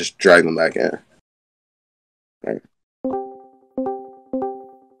finna just drag them back in. All right.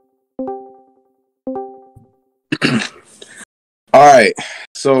 All right.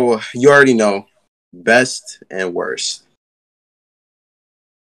 So you already know best and worst.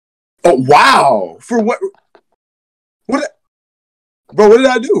 Oh wow! For what? What? Bro, what did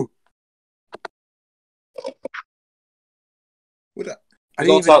I do? We're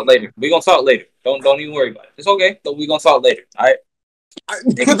gonna talk later. Don't even worry about it. It's okay. We're gonna talk later. All right.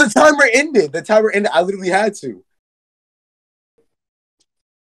 But the timer ended. I literally had to.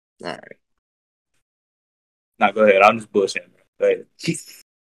 All right. Nah, go ahead. I'm just bullshitting. Go ahead.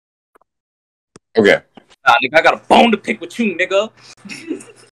 Okay. Nah, nigga, I got a bone to pick with you, nigga.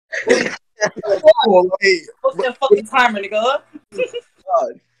 What's that fucking timer, nigga?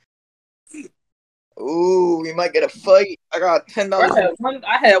 God. Ooh, we might get a fight. I got $10.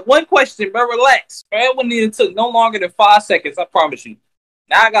 I had one question, bro. Relax, bro. It wouldn't even took no longer than 5 seconds. I promise you.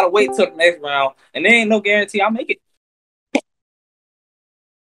 Now I gotta wait till the next round, and there ain't no guarantee I'll make it.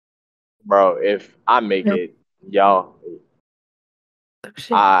 bro. If I make Nope. it, y'all, Oh,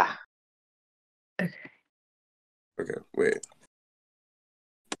 shit. Okay. Okay, wait.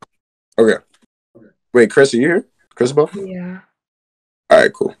 Okay. Wait, Chris, are you here? Chrisabel? Yeah. All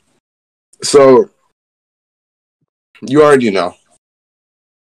right, cool. So, you already know.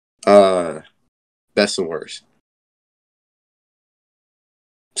 Best and worst.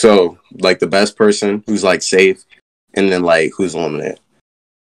 So, like, the best person who's, like, safe, and then, like, who's eliminated.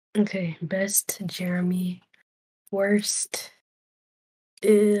 Okay. Best Jeremy. Worst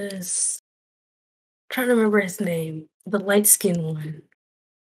is trying to remember his name. The light skinned one.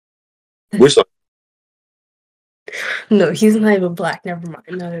 Which one? No, he's not even black. Never mind.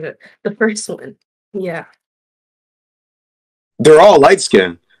 No. The first one. Yeah. They're all light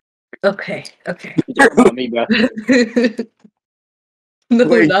skinned. Okay. Talk about me, bro. No,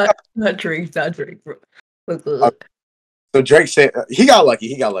 Wait. not Drake. Not Drake, bro. Look. So Drake said he got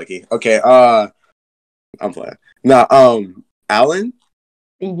lucky. Okay, I'm playing. Now, Alan,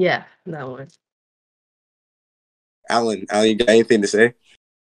 Yeah, that one. you got anything to say?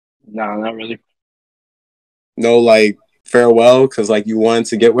 Nah, not really. No, like farewell, because like you wanted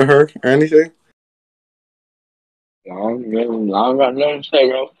to get with her or anything. I don't got nothing to say,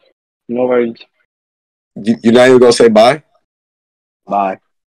 bro. No worries. You're not even gonna say bye. Bye.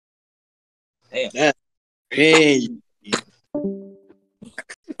 Damn. Hey,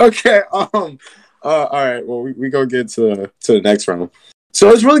 Okay. All right. Well, we gonna get to the next round. So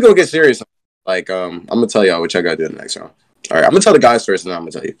it's really gonna get serious. Like, I'm gonna tell y'all what I gotta do in the next round. All right. I'm gonna tell the guys first, and then I'm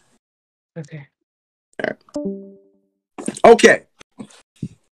gonna tell you. Okay. Okay.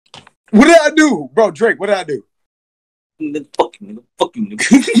 What did I do, bro? Drake, what did I do? Fuck you,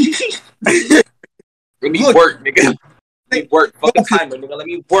 nigga. Let me work, nigga. Let me work. Fucking timer, nigga. Let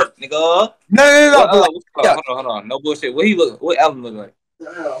me work, nigga. No. Hold on. No bullshit. What Alvin look like?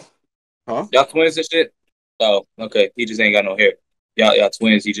 Huh? Y'all twins and shit? Oh, okay. He just ain't got no hair. Y'all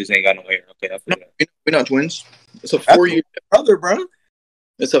twins. He just ain't got no hair. Okay, I feel that. we're not twins. It's a That's 4-year. brother, bro.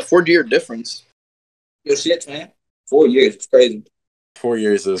 It's a 4-year difference. Yo, shit, man. 4 years. It's crazy. 4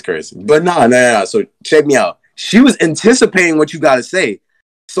 years is crazy. But nah. So check me out. She was anticipating what you gotta say.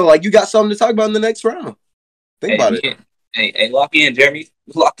 So like you got something to talk about in the next round. Think about it. Hey, lock in, Jeremy.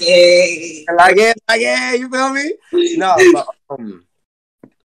 Lock in. Like yeah, you feel me? No, but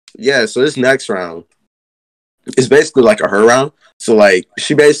yeah, so this next round is basically like a her round. So like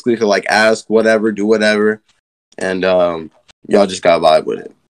she basically could like ask whatever, do whatever, and y'all just gotta vibe with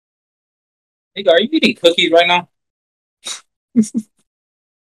it. Nigga, are you eating cookies right now?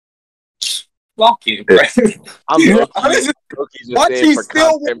 Lock in, bro. I'm You know, low-key honestly, just watch saying he for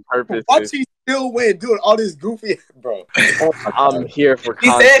still content purposes. watch he still win, doing all this goofy, bro. Oh my I'm God, here for He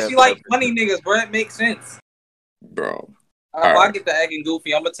content said she like purposes. funny niggas, bro. It makes sense. bro. If I right. get to acting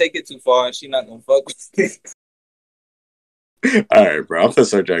goofy, I'm gonna take it too far, and she not gonna fuck with it. All right, bro. I'm gonna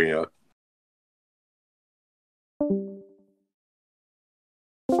start checking y'all.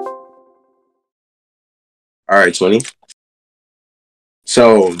 All right, 20.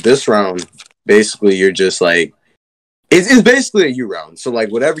 So this round, basically, you're just like, it's basically a you round. So like,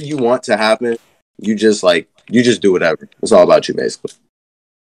 whatever you want to happen, you just do whatever. It's all about you, basically.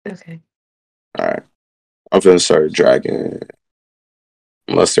 Okay. All right, I'm gonna start dragging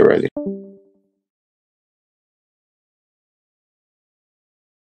unless they're ready.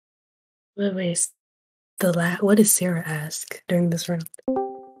 Wait. What did Sarah ask during this round?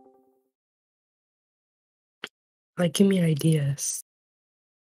 Like, give me ideas.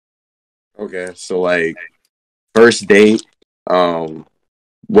 Okay, so like, first date.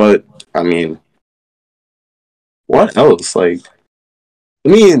 What I mean, what else? Like, I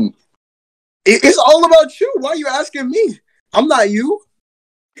mean, it's all about you. Why are you asking me? I'm not you.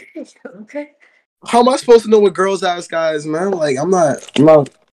 Okay. How am I supposed to know what girls ask guys, man? Like, I'm not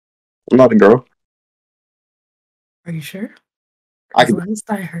a girl. Are you sure? I can. Last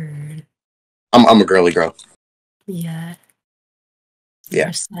I heard, I'm a girly girl. yeah, Yeah. you're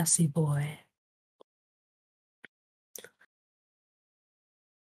a sassy boy.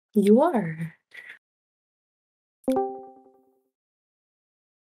 You are.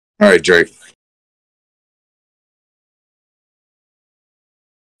 All right, Drake.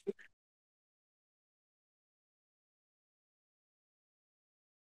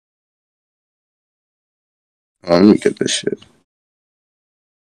 Let me get this shit.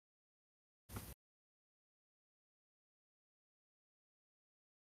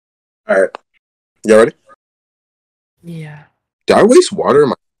 All right, y'all ready? Yeah. Did I waste water in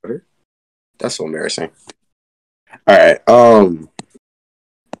my water? That's so embarrassing. All right.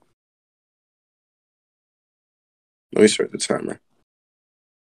 Let me start the timer.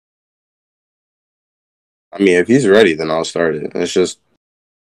 I mean, if he's ready, then I'll start it. It's just,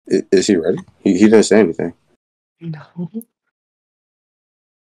 is he ready? He didn't say anything. No. Put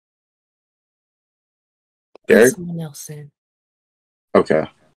Derek? someone else in. Okay.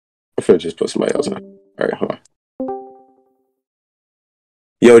 I should just put somebody else in. All right, hold on.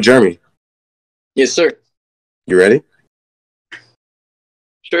 Yo, Jeremy, Yes, sir. you ready?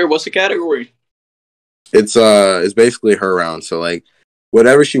 Sure. What's the category? It's basically her round. So like,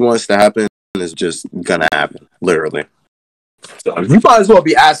 whatever she wants to happen is just gonna happen, literally. So you might as well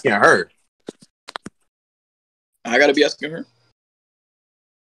be asking her. I gotta be asking her.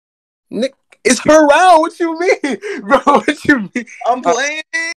 Nick, it's her round. What you mean, bro? What you mean? I'm playing,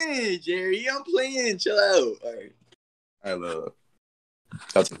 Jerry. I'm playing. Chill out. All right. I love.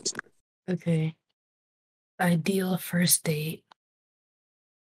 That's Okay. Ideal first date.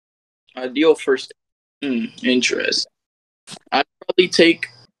 Ideal first. Interest. I'd probably take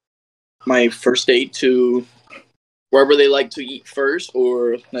my first date to wherever they like to eat first,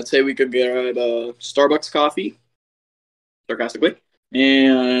 or let's say we could get a Starbucks coffee, sarcastically,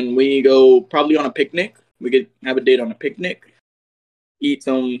 and we go probably on a picnic. We could have a date on a picnic, eat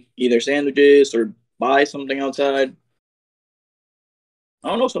some either sandwiches or buy something outside. I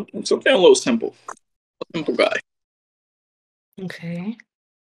don't know, something a little simple. A simple guy. Okay.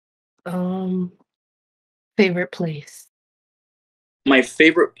 Favorite place. My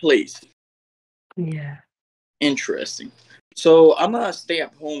favorite place. Yeah. Interesting. So I'm a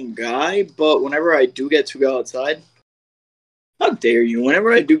stay-at-home guy, but whenever I do get to go outside, how dare you?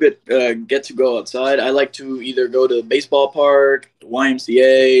 Whenever I do get to go outside, I like to either go to the baseball park, the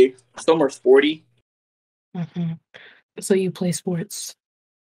YMCA, somewhere sporty. Mm-hmm. So you play sports.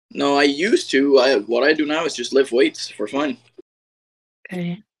 No, I used to. What I do now is just lift weights for fun.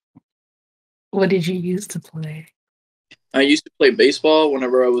 Okay. What did you use to play? I used to play baseball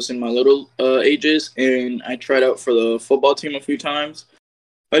whenever I was in my little ages, and I tried out for the football team a few times.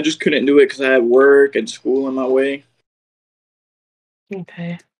 I just couldn't do it because I had work and school in my way.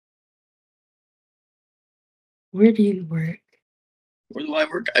 Okay. Where do you work? Where do I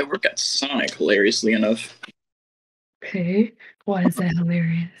work? I work at Sonic, hilariously enough. Okay. Why is that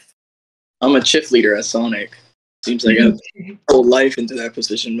hilarious? I'm a shift leader at Sonic. Seems like I've whole life into that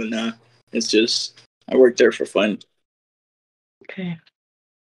position, but nah. It's just I work there for fun. Okay.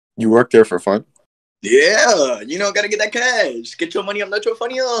 You work there for fun? Yeah, gotta get that cash. Get your money up, not your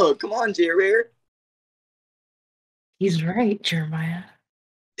funny up. Come on, Jerry. He's right, Jeremiah.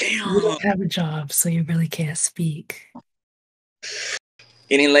 Damn. You don't have a job, so you really can't speak.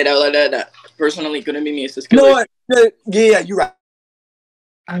 Getting laid out like that personally couldn't be me. It's just No, yeah, you're right.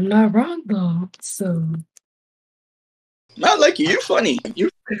 I'm not wrong though. So not like you. You're funny. You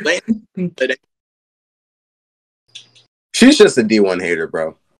She's just a D1 hater,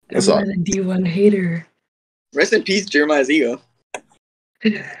 bro. That's I'm all. not a D1 hater. Rest in peace, Jeremiah's ego.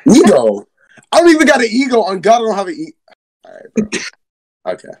 Ego? I don't even got an ego. On God, I don't have an ego. All right, bro.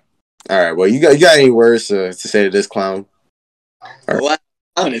 Okay. All right. Well, you got any words to say to this clown? Right. Wow,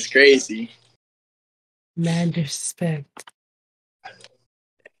 clown is crazy. Mad disrespect.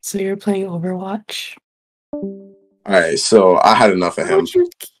 So you're playing Overwatch? All right. So I had enough of him.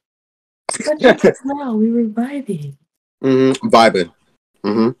 Wow, we were vibing. Vibing.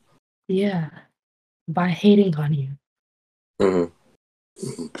 Yeah. By hating on you.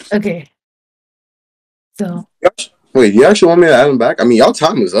 Okay. So. Wait, you actually want me to add him back? I mean, y'all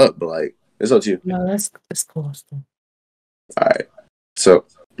time is up, but like, it's up to you. No, that's cool. All right. So,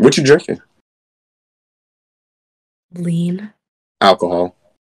 what you drinking? Lean. Alcohol.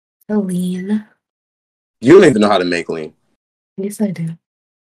 Lean. You don't even know how to make lean. Yes, I do.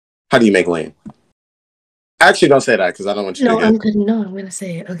 How do you make lean? Actually, don't say that because I don't want you to get... I'm going to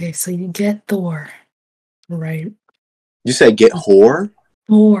say it. Okay, so you get Thor, right? You said get whore?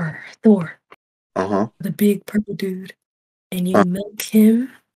 Thor. Uh-huh. The big purple dude. And you milk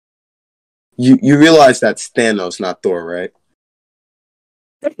him. You realize that's Thanos, not Thor, right?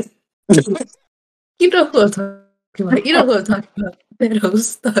 You know who I'm talking about.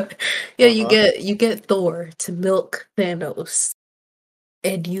 Thanos. Yeah, you get Thor to milk Thanos.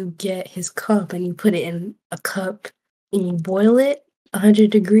 And you get his cup and you put it in a cup and you boil it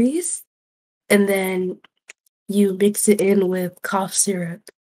 100 degrees. And then you mix it in with cough syrup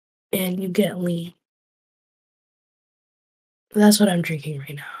and you get lean. That's what I'm drinking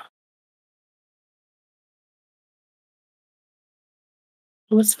right now.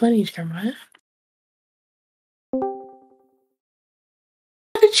 What's funny, Jeremiah?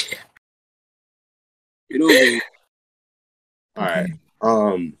 All right.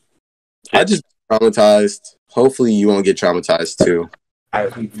 I just traumatized. Hopefully, you won't get traumatized too.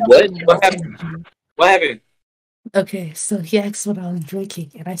 What happened? What happened? Okay, so he asked what I was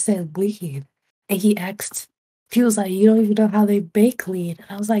drinking, and I said lean. And he was like, you don't even know how they bake lean. And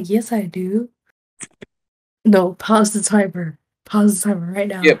I was like, yes, I do. No, pause the timer. Pause the timer right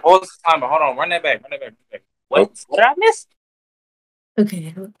Yeah, now. pause the timer. Hold on. Run that back. What? Oh. What did I miss?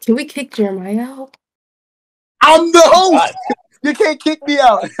 Okay, can we kick Jeremiah out? I'm the host. You can't kick me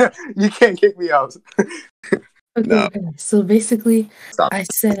out. You can't kick me out. Okay, No. okay. So basically, Stop. I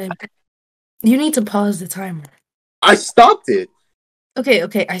said, you need to pause the timer. I stopped it.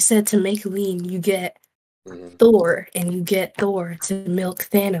 Okay. I said to make lean, you get Thor, and you get Thor to milk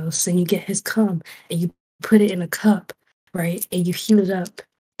Thanos, and you get his cum, and you put it in a cup, right? And you heat it up,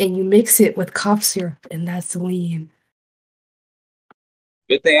 and you mix it with cough syrup, and that's lean.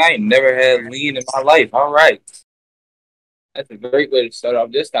 Good thing I ain't never had lean in my life. All right. That's a great way to start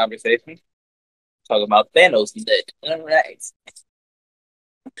off this conversation. Talking about Thanos today. All right.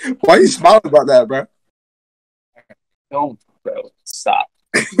 Why are you smiling about that, bro? Don't, bro. Stop.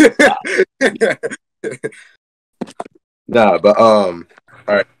 Nah, but all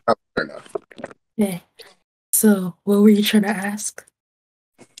right. Fair enough. Okay. So, what were you trying to ask?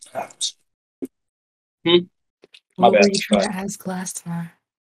 My What bad. were you trying to ask last time?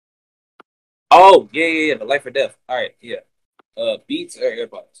 Oh, yeah. The life or death. All right, yeah. Beats or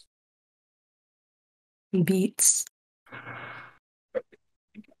AirPods? Beats.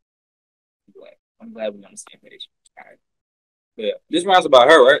 I'm glad we're on the same page. All right. Yeah. This round's about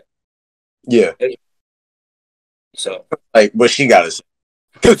her, right? Yeah. So, like, what she got to say.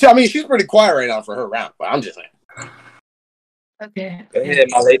 Because, I mean, she's pretty quiet right now for her round, but I'm just saying. Okay. Go ahead,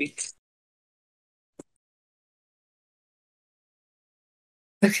 my lady.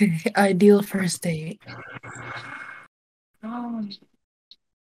 Okay, ideal first date.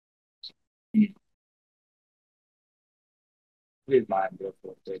 Here's my ideal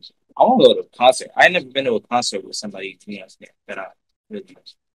first date. I want to go to a concert. I ain't never been to a concert with somebody that I really like.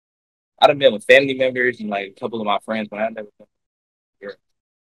 I've been with family members and like a couple of my friends, but I've never been here.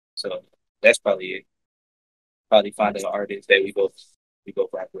 So that's probably it. Probably find an artist that we both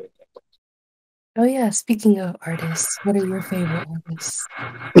rock with. Oh yeah, speaking of artists, what are your favorite artists?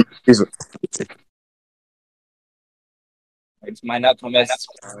 It might not come as a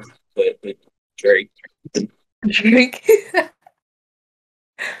surprise, but Drake. Drake.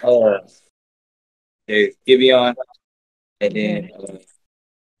 There's Giveon, and then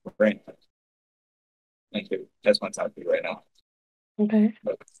Brent. That's my top three right now. Okay,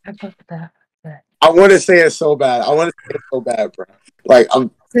 I fuck with that. I want to say it so bad. Bro. Like,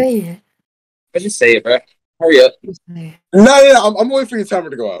 Say it. Let's just say it, bro. Hurry up. No. I'm waiting for your timer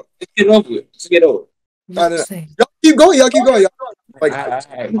to go out. Just get over it. Just get over it. No. Y'all keep going. Y'all. Like, all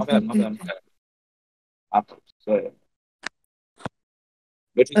right. My bad. Go ahead.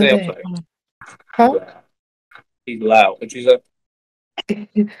 What you say? Okay. I'm sorry. Huh? He's loud. What you say?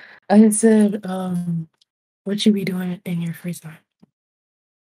 I said, what you be doing in your free time?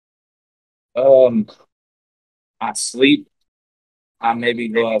 I sleep. I maybe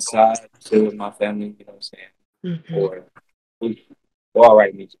go outside, chill with my family, you know what I'm saying? Mm-hmm. Or I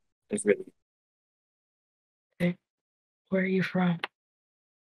write music. It's really. Okay. Where are you from?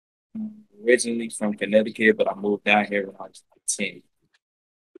 Originally from Connecticut, but I moved down here when I was 10.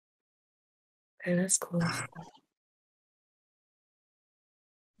 Okay, that's cool.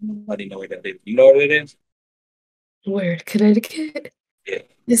 Nobody know where that is. You know where it is? Where? Connecticut? Yeah.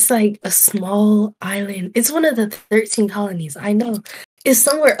 It's like a small island. It's one of the 13 colonies. I know. It's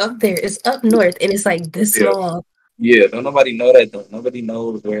somewhere up there. It's up north, and it's like this small. Yeah, don't nobody know that though. Nobody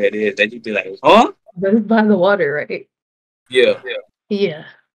knows where it is. They just be like, huh? But it's by the water, right? Yeah.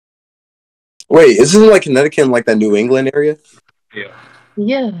 wait, isn't it like Connecticut in like that New England area?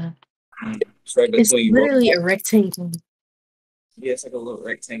 Yeah. It's right It's between. literally a rectangle. Yeah, it's like a little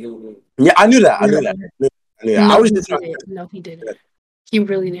rectangle. Yeah, I knew that. I was just trying. No, he didn't. He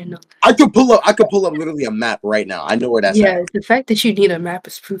really didn't know. I could pull up literally a map right now. I know where that's at. The fact that you need a map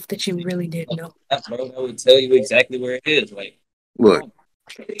is proof that you really didn't know. Bro, I would tell you exactly where it is. Like, look,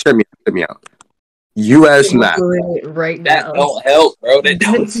 check me out. U.S. map right now. That don't help, bro. That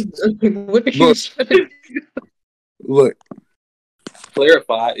don't. What are you trying to do? Look.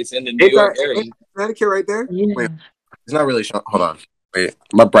 Clarify. It's in the New York area. Connecticut right there. Yeah. Wait, it's not really showing. Hold on. Wait,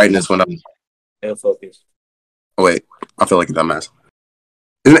 my brightness went up. It'll focus. Oh wait, I feel like a dumbass.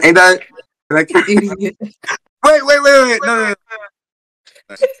 Ain't that? Wait. No.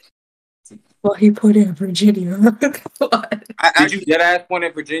 Well, he put in Virginia. Did you dead ass point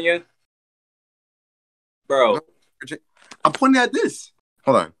at Virginia? Bro. I'm pointing at this.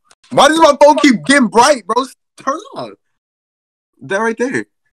 Hold on. Why does my phone keep getting bright, bro? Turn on. That right there.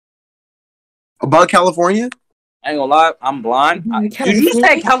 Above California? I ain't gonna lie, I'm blind. Did you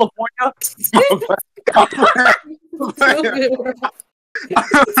say California? I'm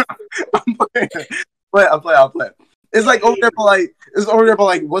playing. I'm playing. It's like over there for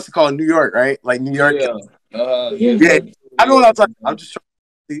like what's it called? New York, right? Like New York. Yeah. I know what I'm talking. I'm just trying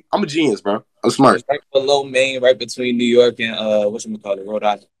to see. I'm a genius, bro. I'm smart. It's right below Maine, right between New York and whatchamacallit, Rhode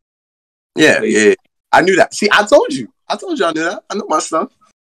Island. Yeah. I knew that. See, I told you I knew that. I know my stuff.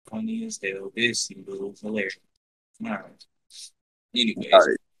 Funny as hell. This is hilarious. All right. Anyways. All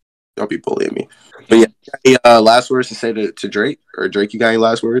right. Don't be bullying me. But yeah, any last words to say to Drake? Or Drake, you got any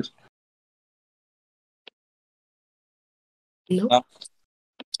last words? Nope. All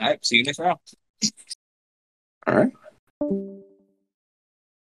right, see you next round. All right.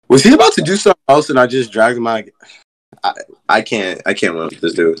 Was he about to do something else and I just dragged my I can't win with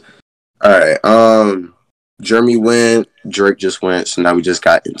this dude. All right. Jeremy went, Drake just went, so now we just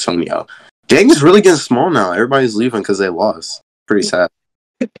got Antonio. Dang, it's really getting small now. Everybody's leaving because they lost. Pretty sad.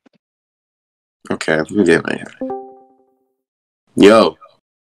 Okay, let me get my hair. Yo.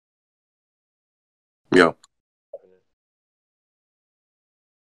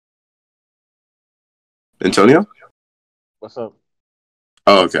 Antonio? What's up?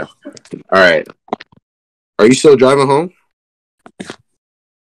 Oh, okay. All right. Are you still driving home?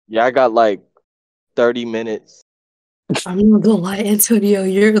 Yeah, I got like 30 minutes. I'm not gonna lie, Antonio,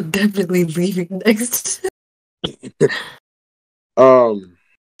 you're definitely leaving next.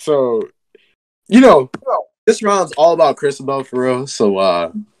 So this round's all about Christabel for real. So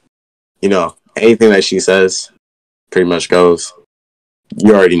anything that she says pretty much goes.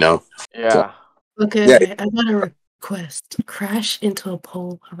 You already know. Yeah. Okay, Yeah. I got a request. Crash into a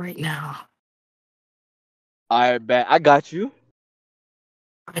pole right now. I bet. I got you.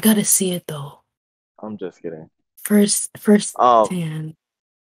 I gotta see it though. I'm just kidding. First Um, hand.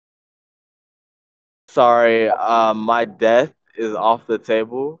 Sorry, my death is off the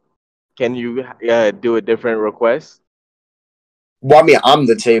table. Can you do a different request? Well, I mean, I'm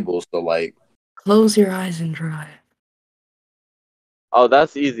the table, so like. Close your eyes and drive. Oh,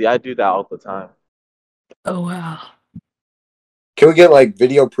 that's easy. I do that all the time. Oh wow. Can we get like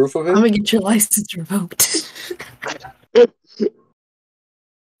video proof of I'm it? gonna get your license revoked.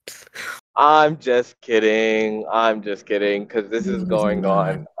 I'm just kidding. Because this is going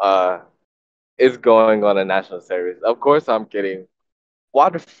on. It's going on a national service. Of course, I'm kidding. Why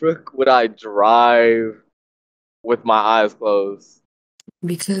the frick would I drive with my eyes closed?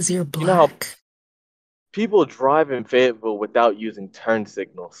 Because you're You know how black. people drive in Fayetteville without using turn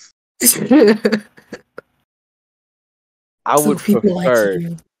signals. I So would people like prefer.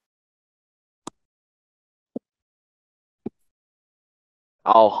 you.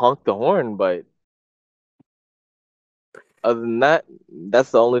 I'll honk the horn, but other than that,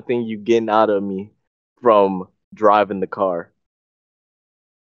 that's the only thing you getting out of me from driving the car.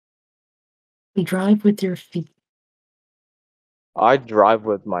 Drive with your feet. I drive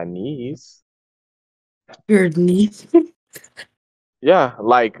with my knees. Your knees. Yeah,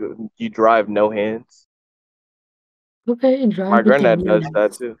 like you drive no hands. Okay, drive My with your granddad does knees.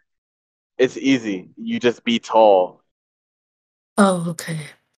 that too. It's easy. You just be tall. Oh, okay.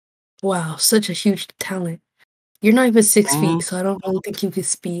 Wow, such a huge talent. You're not even 6 Mhm. feet, so I don't really think you can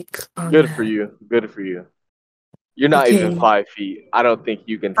speak on Good that. for you. Good for you. You're not Okay. even 5 feet. I don't think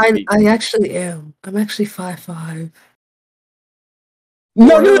you can I speak. actually am. I'm actually 5'5". No, I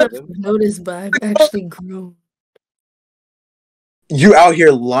don't know no, if you've noticed, but I've actually grown. you out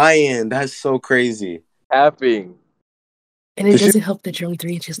here lying. That's so crazy. Tapping. And it Did you- doesn't help that you're only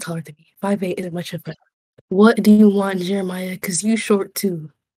 3 inches taller than me. 5'8" isn't much of a... What do you want, Jeremiah? Because you short too.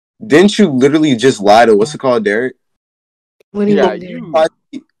 Didn't you literally just lie to what's it called, Derek? What do you Yeah, mean, Derek?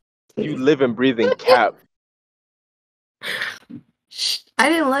 you live and breathe in cap. I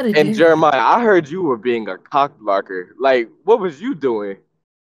didn't let it And in. Jeremiah, I heard you were being a cock blocker. Like, what was you doing?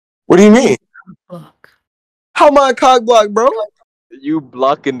 What do you mean? Fuck. How am I a cock block, bro? You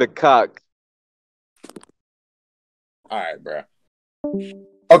blocking the cock. All right, bro.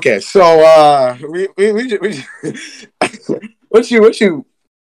 Okay, so we what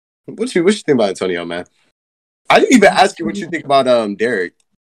you think about Antonio, man? I didn't even ask you what you think about Derek.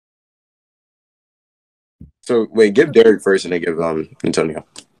 So wait, give Derek first and then give Antonio.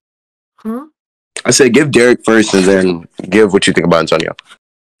 Huh? I said give Derek first and then give what you think about Antonio.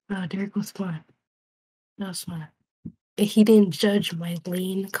 No, Derek was fine. That was fine. And he didn't judge my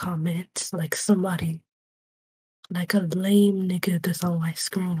lame comments like somebody, like a lame nigga that's on my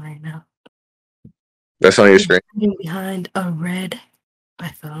screen right now. That's on your screen. He's behind a red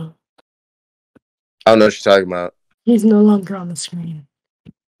iPhone. I don't know what you're talking about. He's no longer on the screen.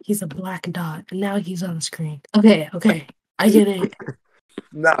 He's a black dot. And now he's on the screen. Okay. I get it.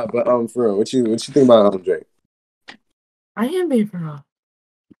 Nah, but for real, what you think about Drake? I am being for real.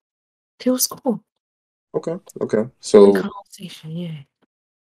 It was cool. Okay. The So conversation, yeah.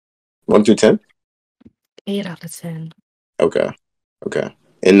 1 through 10. 8 out of 10. Okay.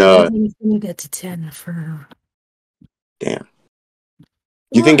 And Nothing's gonna get to 10 for. damn.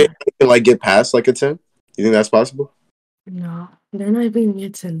 You think it can like get past like a 10? You think that's possible? No, they're not even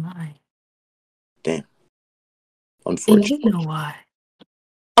get to 9. Damn. And Unfortunately. you know why?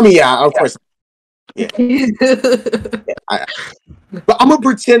 I mean, yeah, of course. Yeah. But I'm gonna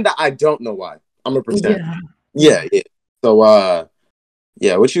pretend that I don't know why. I'm gonna pretend. Yeah. So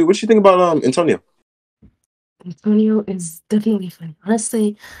yeah, what you think about Antonio? Antonio is definitely funny.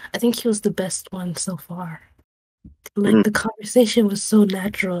 Honestly, I think he was the best one so far. Like the conversation was so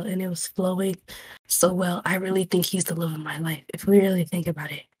natural and it was flowing so well. I really think he's the love of my life, if we really think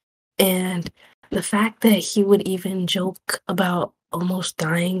about it. And the fact that he would even joke about almost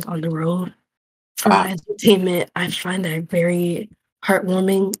dying on the road for entertainment, I find that very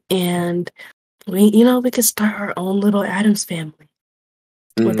heartwarming. And we could start our own little Addams family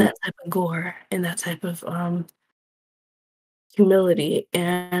with that type of gore and that type of humility.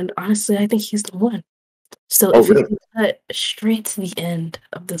 And honestly, I think he's the one. So if we can cut straight to the end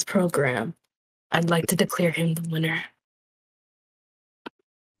of this program, I'd like to declare him the winner.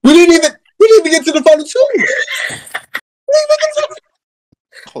 We didn't even get to the final two.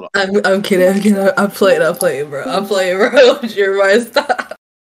 Hold on. I'm kidding. I'm playing, bro. Your mind, stop.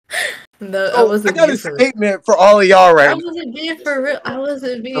 No, I wasn't. I got a statement for all of y'all right now. I wasn't being for real. I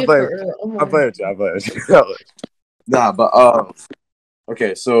wasn't being for real. Oh I'm playing with you. Nah, but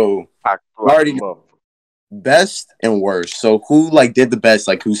okay, so I already know best and worst. So who like did the best?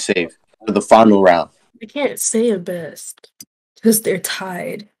 Like who saved for the final round? I can't say a best because they're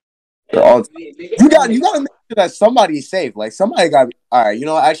tied. They're all. You got to make sure that somebody's safe. Like somebody got. All right, you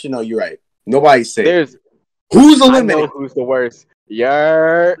know. Actually, no, you're right. Nobody's safe. Who's eliminated? I know who's the worst.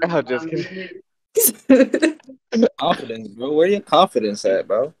 Yeah, I'm just kidding. Confidence, bro. Where your confidence at,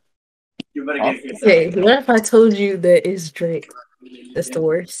 bro? Okay, what if I told you that it's Drake? That's the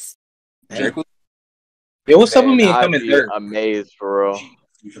worst. Drake was. Yo, what's up with me coming third? Amazed for real.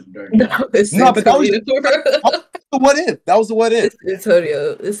 No, but that was the what if. That was the what if. It's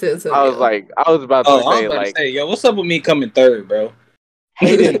Antonio. It's Antonio. I was about to say, yo, what's up with me coming third, bro?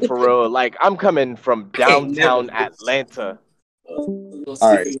 Hayden for real. Like I'm coming from downtown Atlanta. All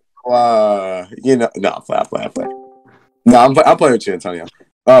right. No, I'm playing. No, I'm playing with you, Antonio.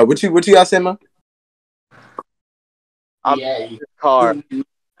 What you got, say, man? I'm in this car.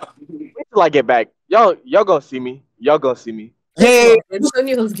 Wait till I get back. Y'all gonna see me. Yeah.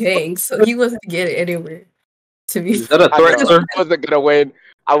 Antonio's gang, so he wasn't getting anywhere. To be Is that a threat, sir? I wasn't gonna win.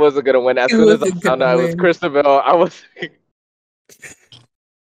 As soon as I found out it was Christabel, I was.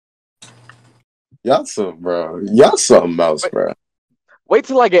 Y'all something else, bro. Wait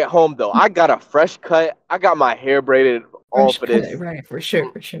till I get home, though. I got a fresh cut. I got my hair braided all for this. Right, for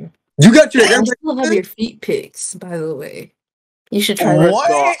sure. You got your hair braided? You still have your feet pics, by the way. You should try that.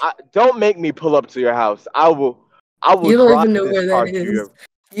 No, don't make me pull up to your house. I will. You don't even know where that is.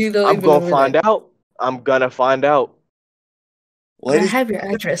 I'm gonna find out. I'm gonna find out. I have your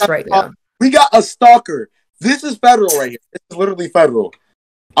address right now. We got a stalker. This is federal right here. This is literally federal.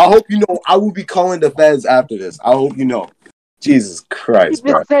 I hope you know I will be calling the feds after this. I hope you know. Jesus Christ,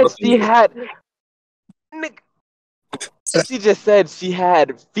 bro. She just said she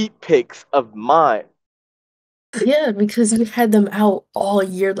had feet pics of mine. Yeah, because you had them out all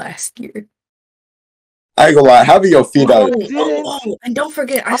year last year. I ain't gonna lie, having your feet out. And don't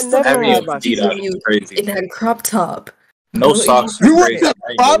forget, I still have my feet out in that crop top. No socks. You were in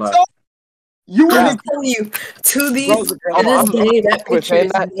crop top? You were I'm telling you, to this day, that picture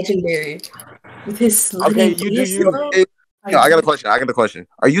is legendary. With his slutty face. Yeah, I got a question.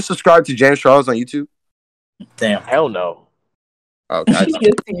 Are you subscribed to James Charles on YouTube? Damn. Hell no. Okay. I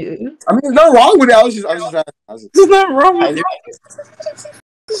mean, there's nothing wrong with it. I was just there's nothing wrong with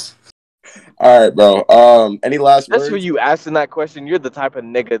it. All right, bro. Any last words? Just for you asking that question, you're the type of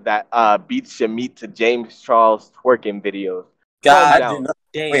nigga that beats your meat to James Charles twerking videos. God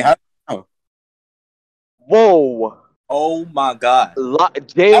damn. Wait, how do you know? Whoa. Oh my God.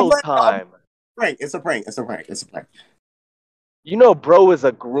 Jail time. It's a prank. You know, bro is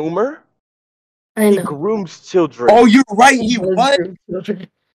a groomer. I know. He grooms children. Oh, you're right. What?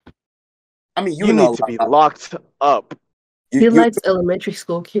 I mean, you need to be locked up. He likes elementary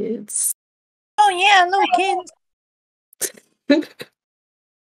school kids. Oh yeah, little kids.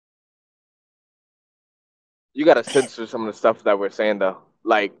 You gotta censor some of the stuff that we're saying, though.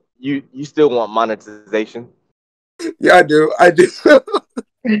 like you still want monetization? Yeah, I do.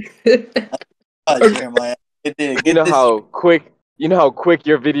 Jeremiah. You know how quick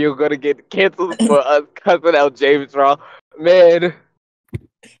your video gonna get canceled for us cussing out James Raw? Man,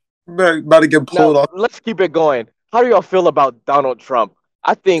 About to get pulled now off. let's keep it going. How do y'all feel about Donald Trump?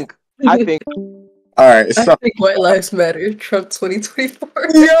 I think All right, I so think White Lives Matter, Trump 2024.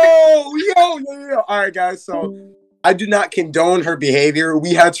 yo. All right, guys. So I do not condone her behavior.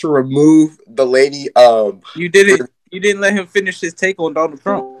 We had to remove the lady. You didn't let him finish his take on Donald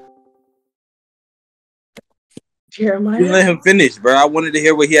Trump. You didn't Jeremiah? let him finish, bro. I wanted to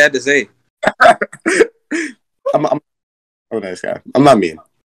hear what he had to say. I'm a nice guy. I'm not mean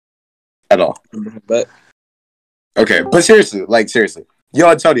at all. But Okay, but seriously, yo,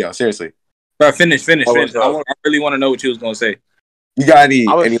 Antonio, seriously, bro, finish. what's I up? really want to know what you was gonna say. you got any?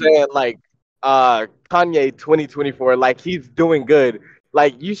 I was saying like Kanye 2024, like he's doing good.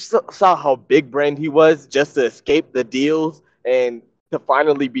 Like you saw how big brand he was just to escape the deals and to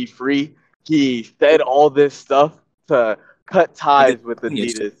finally be free. He said all this stuff to cut ties with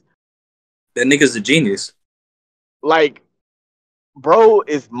Adidas. That nigga's a genius. Like, bro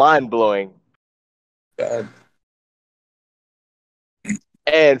is mind blowing. God.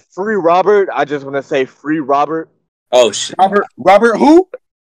 And free Robert, I just want to say free Robert. Oh shit! Robert who?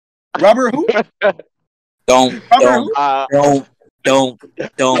 Robert who? Don't. I'm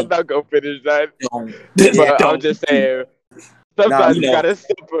not gonna finish that. But I'm just saying. Sometimes you gotta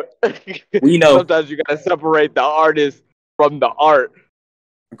separate. We know. Sometimes you gotta separate the artist from the art.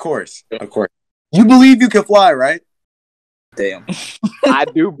 Of course. You believe you can fly, right? Damn. I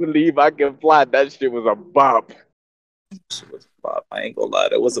do believe I can fly. That shit was a bop. Shit was a bop. I ain't gonna lie,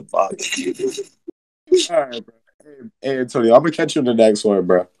 that was a bop. All right, bro. Hey, Antonio, I'm gonna catch you in the next one,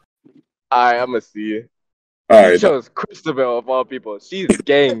 bro. Alright, I'm gonna see you. All You right. chose Christabel of all people. She's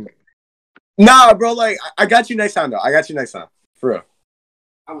gang. Nah, bro. Like, I got you next time, though. I got you next time, for real.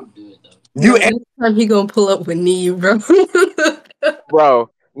 I would do it though. You Next time he gonna pull up with knee, bro.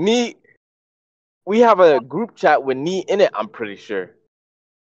 Bro, Nee, we have a group chat with Nee in it, I'm pretty sure.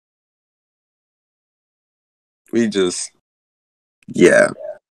 we just, yeah,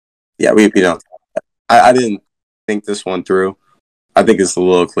 we don't. I didn't think this one through. I think it's a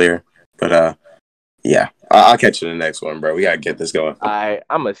little clear, but yeah, I'll catch you in the next one, bro. We gotta get this going. I'm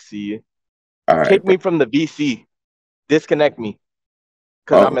gonna see you. All right, Kick bro. me from the VC. Disconnect me.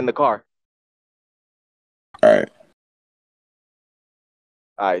 Because Oh. I'm in the car. All right.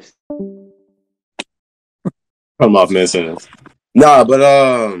 Alright. I'm off missing it. Nah,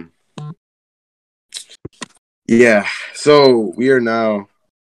 but yeah. So we are now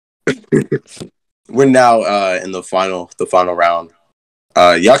we're now in the final round.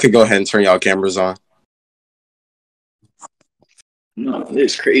 Y'all could go ahead and turn y'all cameras on. No,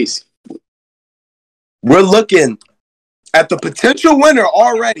 this is crazy. We're looking at the potential winner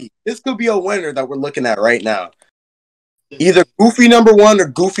already. This could be a winner that we're looking at right now. Either Goofy number 1 or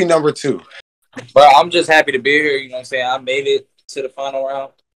Goofy number 2. Bro, I'm just happy to be here. You know what I'm saying? I made it to the final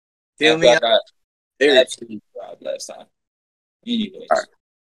round. Feel me? I got absolutely robbed last time. Anyways. All right.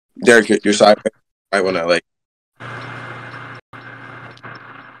 Derek, your side. I want to like.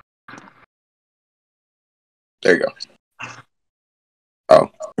 There you go. Oh.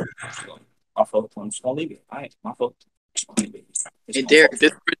 My fault. I'm just gonna leave it. All right, my fault. Hey, Derek,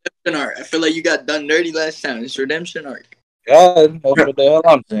 this is redemption arc. I feel like you got done dirty last time. It's redemption arc. God, that's what the hell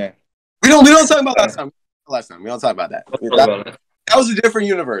I'm saying. We don't talk about last time. We don't talk about that. That was a different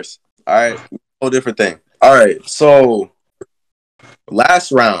universe. All right, whole different thing. All right, so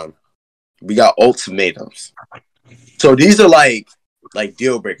last round we got ultimatums. So these are like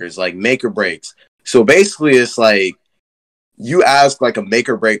deal breakers, like make or breaks. So basically, it's like you ask like a make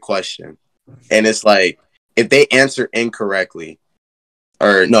or break question, and it's like if they answer incorrectly,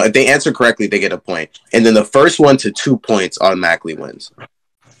 or no, if they answer correctly, they get a point, and then the first one to 2 points automatically wins.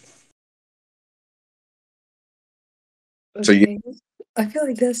 Okay. So you, I feel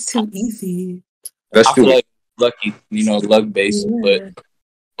like that's too easy. that's I feel true. like lucky, luck based, but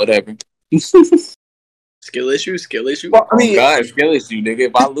whatever. Skill issue. Well, I mean, God, skill issue, nigga.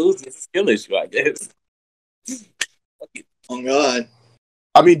 If I lose, it's a skill issue, I guess. Oh God.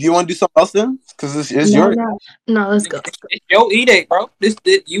 I mean, do you want to do something else then? Because it's your. No, let's go. It's your Edate, bro.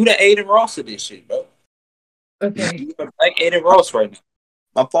 You the Aiden Ross of this shit, bro. Okay. You like Aiden Ross right now.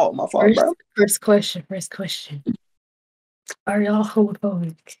 My fault, bro. First question. Are y'all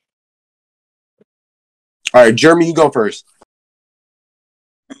homophobic? All right, Jeremy, you go first.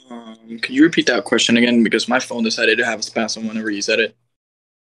 Could you repeat that question again? Because my phone decided to have a spasm whenever you said it.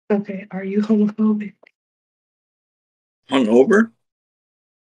 Okay, are you homophobic? Hungover?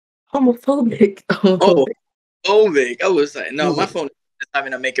 Homophobic. Oh, Homophobic. phobic. I was like, no, my phone is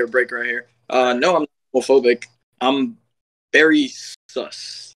having a make or break right here. No, I'm not homophobic. I'm very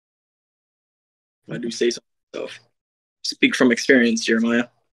sus. I do say so myself. Speak from experience, Jeremiah.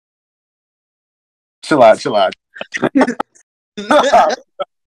 Chill out. Chill out.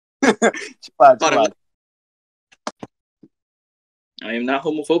 I am not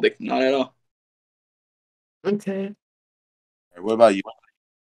homophobic, not at all. Okay. What about you?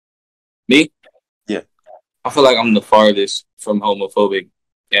 Me? Yeah. I feel like I'm the farthest from homophobic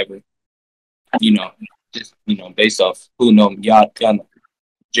ever. Just based off who know me. Y'all know.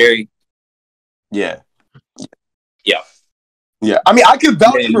 Jerry. Yeah. Yeah. Yeah. I mean, I could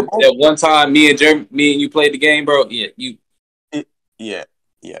vouch for both. That one time me and you played the game, bro. Yeah, Yeah.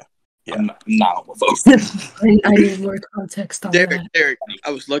 I'm not homophobic. I need more context on that. Derek,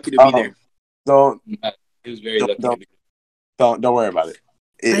 I was lucky to be there. He was very lucky to be there. Don't worry about it.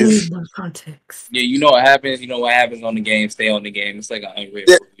 I need more context. Yeah, you know what happens. You know what happens on the game. Stay on the game. It's like an unreal.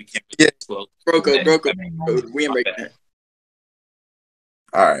 We can't Broco. We ain't breaking that.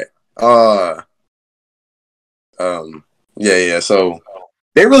 All right. Yeah. So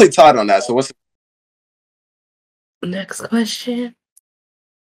they really tied on that. So what's next question?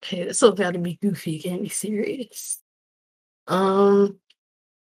 Okay, this will gotta be goofy. Can't be serious.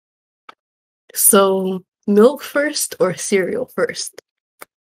 So milk first or cereal first?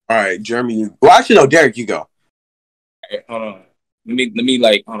 all right, Jeremy? Well, actually, no. Derek, you go. Right, hold on. Let me Let me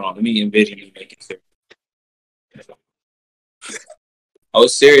envision you making cereal. Oh,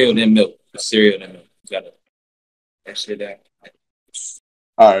 cereal then milk. Cereal then milk. You gotta that shit down.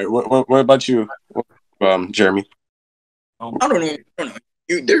 All right. What about you, Jeremy? I don't know.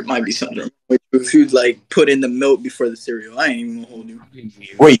 There might be something wrong with you if you like put in the milk before the cereal. I ain't even gonna hold you.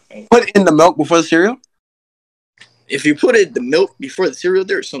 Wait, put in the milk before the cereal? If you put in the milk before the cereal,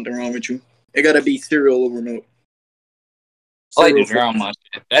 there's something wrong with you. It gotta be cereal over milk. I like to drown my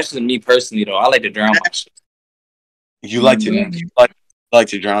shit. That's just me personally, though. I like to drown my shit. You like to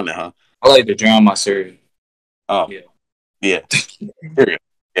drown it, huh? I like to drown my cereal. Oh, yeah. Cereal.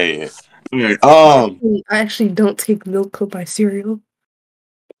 Yeah. I actually don't take milk with my cereal.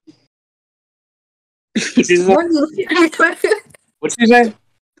 What you say?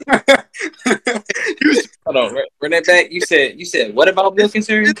 Hold on, run that back. You said what about milk and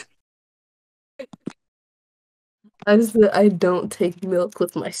cereal? I don't take milk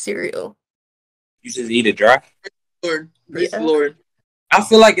with my cereal. You just eat it dry? Lord, praise the Lord. I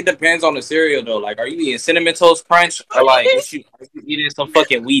feel like it depends on the cereal though. Like, are you eating Cinnamon Toast Crunch or like are you eating some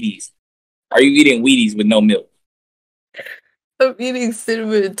fucking Wheaties? Are you eating Wheaties with no milk? I'm eating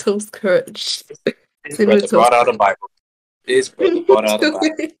Cinnamon Toast Crunch. This brother brought out a Bible.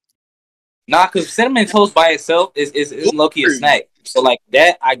 Nah, because Cinnamon Toast by itself is low-key a snack. So like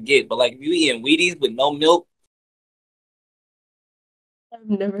that I get, but like if you eating Wheaties with no milk. I've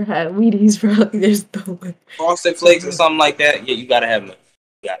never had Wheaties, bro. There's no way. Frosted Flakes or something like that. Yeah, you gotta have milk.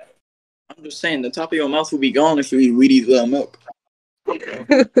 I'm just saying, the top of your mouth will be gone if you eat Wheaties without milk.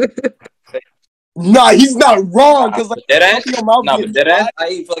 Nah, he's not wrong. Because like,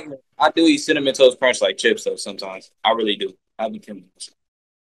 I do eat Cinnamon Toast Crunch like chips though sometimes. I really do. I be killing myself.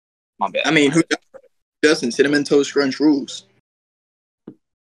 My bad. I mean, who doesn't? Cinnamon Toast Crunch rules.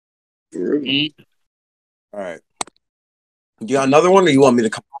 Mm-hmm. All right. You got another one, or you want me to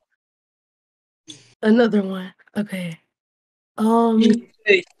come? Another one. Okay. I'm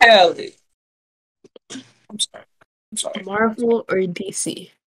sorry. Marvel or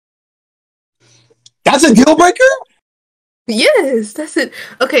DC? That's a deal breaker? Yes, that's it.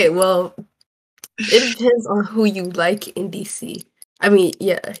 Okay, well, it depends on who you like in DC. I mean,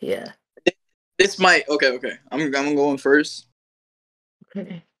 yeah. This might okay. I'm going first.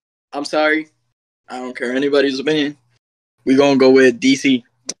 Okay. I'm sorry. I don't care anybody's opinion. We gonna go with DC.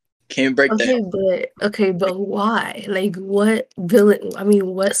 Can't break that. But why? Like, what villain? I mean,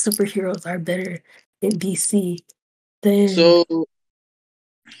 what superheroes are better in DC than?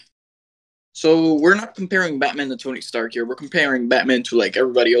 So we're not comparing Batman to Tony Stark here. We're comparing Batman to like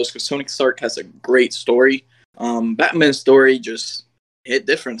everybody else because Tony Stark has a great story. Batman's story just hit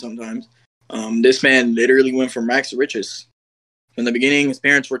different sometimes. This man literally went from rags to riches. From the beginning, his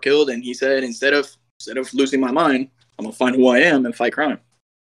parents were killed, and he said, instead of losing my mind, I'm gonna find who I am and fight crime.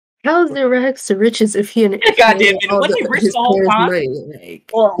 How is it rags to riches if he goddamn it! Wasn't he rich the whole time?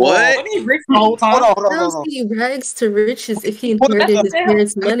 What? Wasn't he rich the whole time? How is he rags to riches if he inherited his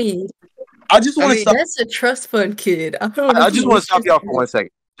parents' money? I just want to stop. That's a trust fund kid. I just want to stop y'all for 1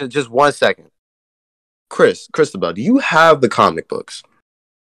 second. Just 1 second. Christabel, do you have the comic books?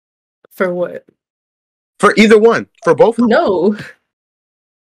 For what? For either one. For both? No.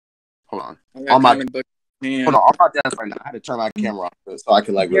 Hold on. I On got my comic book. hold Yeah. on, on my desk right now. I had to turn my camera off so I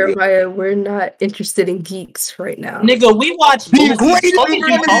could like reveal. Jeremiah, we're not interested in geeks right now. Nigga, we watch The movies. greatest What are you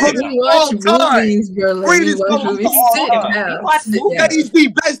comic talking book about? We watch of all time. movies, bro. Like, we Greatest watch comic book movies. of all Sit time. We down. watch Sit movies. down. That is the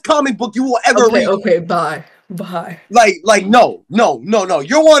best comic book you will ever Okay, read. okay, bye. Bye. Like, no.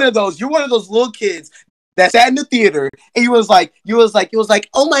 You're one of those little kids that sat in the theater and you was like,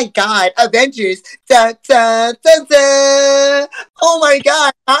 oh my god, Avengers, da, da, da, da. Oh my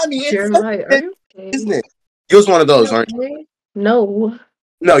god, Tommy, it's Jeremiah, are you okay? isn't it? You was one of those, aren't you? Okay? No.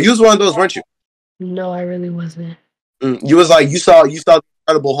 No, you was one of those, weren't you? No, I really wasn't. You was like, you saw the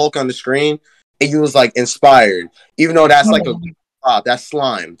Incredible Hulk on the screen, and you was like inspired, even though that's like a that's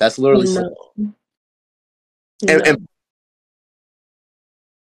slime. That's literally slime. No. And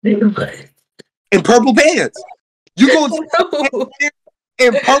No. in purple pants. You go No.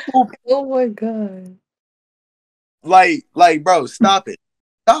 in purple pants. Oh my god. Like, bro, stop it.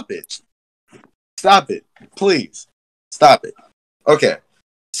 Please. Stop it. Okay.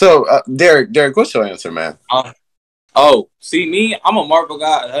 So, Derek, what's your answer, man? See me, I'm a Marvel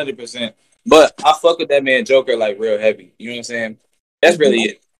guy 100%. But I fuck with that man Joker like real heavy. You know what I'm saying? That's really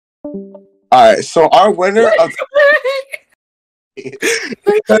it. All right. So our winner of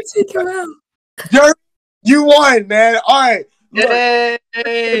Take him out. Derek, you won, man. All right. Look,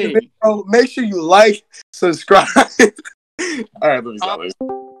 Yay! bro, make sure you like, subscribe. All right, let me stop.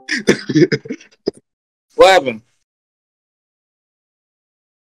 What happened?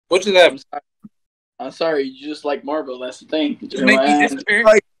 What just happened? I'm sorry, you just like Marvel. That's the thing. Just make me disappear?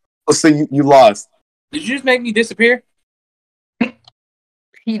 So you lost. Did you just make me disappear?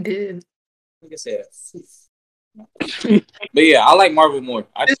 He did. Like I said. But yeah, I like Marvel more.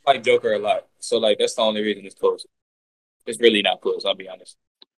 I just like Joker a lot. So like that's the only reason it's close. It's really not close, I'll be honest.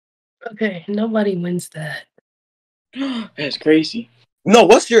 Okay, nobody wins that. That's crazy. No,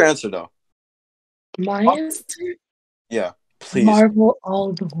 what's your answer though? My answer? Yeah, please. Marvel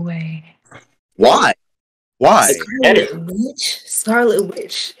all the way. Why? Scarlet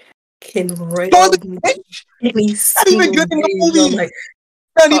Witch can write Scarlet Witch? any Not even good in the movies. like,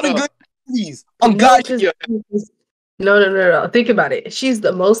 Not even good in the movies. I'm God. No. Think about it. She's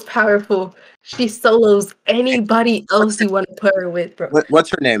the most powerful. She solos anybody else you want to put her with, bro. What's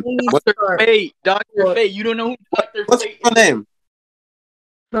her name? Dr. Fate. Dr. Fate. You don't know who Dr. What's her Fate real name?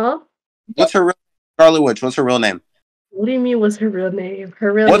 Huh? What's her real Scarlet Witch? What's her real name? What do you mean? What's her real name?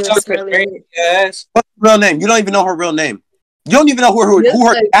 Her real name What's is her Scarlet Witch. Yes. What's her real name? You don't even know her real name. You don't even know who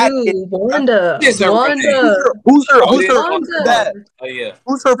her dad is. Wanda. Yes, her real name. Who's her Wanda. dad? Oh yeah.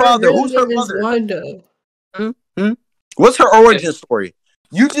 Who's her father? Who's her name is mother? Wanda. What's her origin story?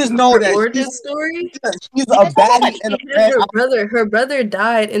 You just know that origin story? she's a baddie and Her brother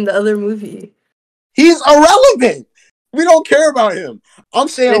died in the other movie. he's irrelevant. We don't care about him. I'm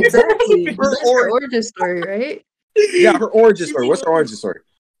saying Exactly. her That's her origin story, right? Yeah, her origin story. What's her origin story?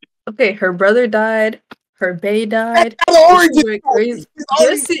 Okay, her brother died. Her bae died. That's the origin She went story. crazy.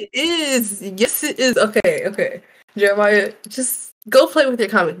 Yes, it is. Yes, it is. Okay. Jeremiah, just go play with your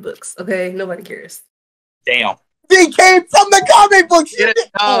comic books. Okay, nobody cares. Damn. They came from the comic books. Get a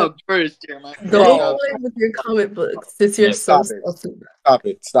dog first, Jeremiah. Go play with your comic books since you're so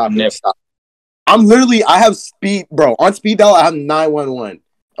self-aware. Stop it. I have speed, bro. On speed dial, I have 911.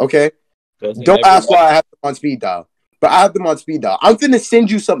 Okay? Don't ask why I have them on speed dial. But I have them on speed dial. I'm finna send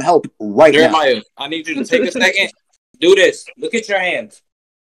you some help right Jeremiah, now. I need you to take a second. Do this. Look at your hands.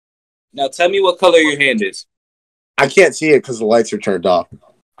 Now tell me what color your hand is. I can't see it because the lights are turned off.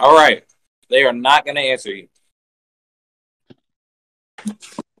 All right. They are not going to answer you.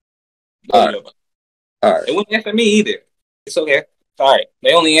 All right. They wouldn't answer me either. It's okay. All right.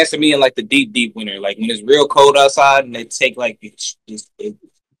 They only answer me in like the deep winter. Like when it's real cold outside and they take like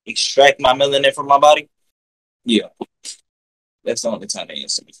extract my melanin from my body. Yeah. That's the only time they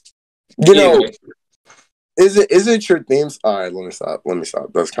answer me. You know, is it your themes? All right, let me stop.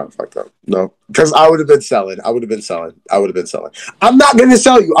 That's kind of fucked up. No, because I would have been selling. I'm not gonna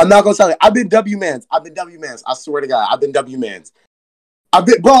sell you. I'm not gonna sell you. I've been W-mans. I swear to God, I've been W-mans. I've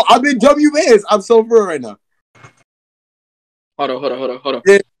been W-mans. I'm so for right now. Hold on.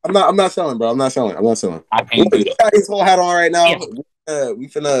 Yeah, I'm not selling, bro. I'm not selling. I can't do that. Got his whole hat on right now. Yeah. We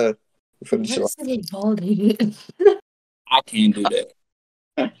finna chill. I can't do that.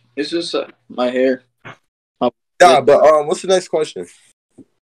 It's just my hair. Yeah, but what's the next question?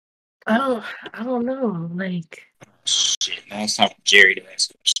 I don't know. Like, shit, now it's time for Jerry to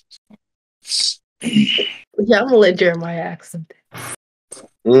ask questions. yeah, I'm gonna let Jeremiah ask something.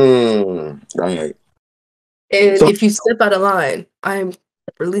 All right. And if you step out of line, I'm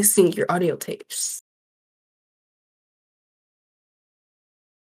releasing your audio tapes.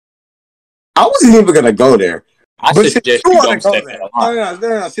 I wasn't even gonna go there. I But since suggest you you want to don't go step there, out of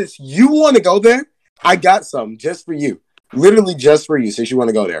line. no. Since you want to go there, I got some just for you. Literally just for you, since you want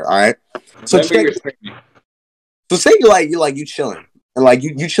to go there. All right. So Remember check. your screaming. So say you chilling, and like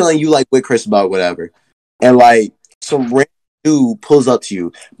you chilling, you like with Chris about whatever, and like some random dude pulls up to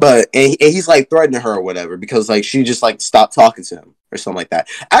you, and he's like threatening her or whatever because like she just like stopped talking to him or something like that.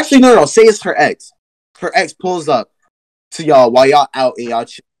 Actually, no. Say it's her ex. Her ex pulls up to y'all while y'all out and y'all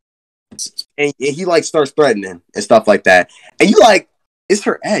chill, and he like starts threatening and stuff like that, and you like it's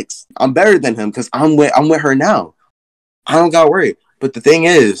her ex. I'm better than him because I'm with her now. I don't gotta worry. But the thing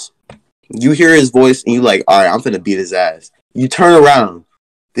is, you hear his voice and you like, all right, I'm finna beat his ass. You turn around.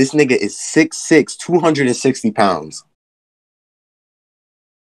 This nigga is 6'6", 260 pounds.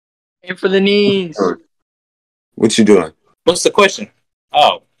 And for the knees. What you doing? What's the question?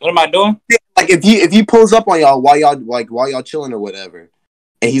 Oh, what am I doing? Like if he pulls up on y'all while y'all chilling or whatever,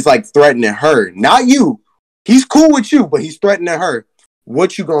 and he's like threatening her, not you. He's cool with you, but he's threatening her.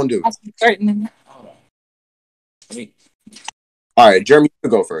 What you gonna do? Threatening. Hold on. All right, Jeremy, you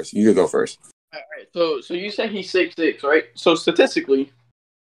can go first. All right. So you say he's 6'6", right? So statistically,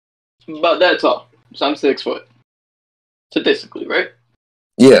 about that tall. So I'm 6 foot. Statistically, right?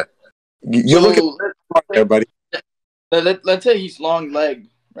 Yeah. You're So looking there, buddy. let's say he's long legged,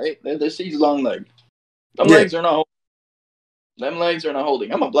 right? Let's say he's long legged. Them Yeah. legs are not holding. Them legs are not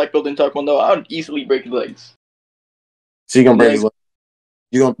holding. I'm a black belt in Taekwondo. I would easily break his legs. So you gonna break his leg?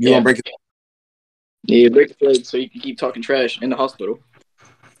 You gonna break his leg? Yeah, break his legs so you can keep talking trash in the hospital.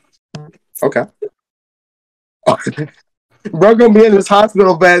 Okay. Bro gonna be in this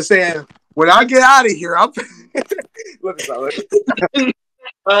hospital bed saying, when I get out of here, I'm look at that.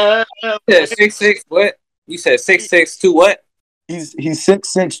 You said 6'6", what? You said 6'6", 2 what? He's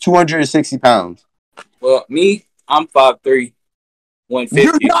 6'6", 260 pounds. Well, me, I'm 5'3", 150.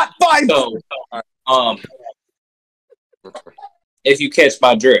 You're not 5'. So, if you catch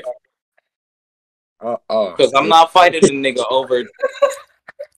my drift. Because I'm not fighting a nigga over.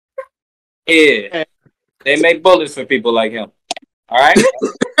 Yeah. They make bullets for people like him. All right?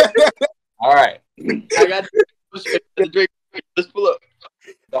 All right. I got the drink. Just pull up.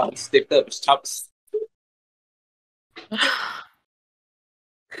 Dog sticked up his chops.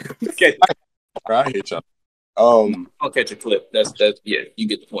 Okay. I hate y'all. I'll catch a clip. That's yeah, you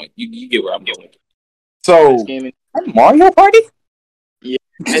get the point. You get where I'm going. So Mario Party? Yeah,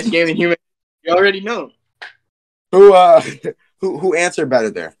 best game in human. You already know. Who answered better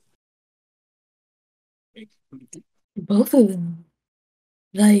there? Both of them.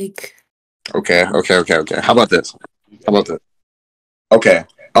 Like, Okay. How about this? Okay.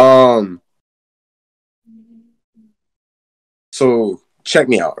 So check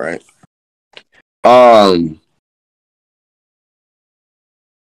me out, right?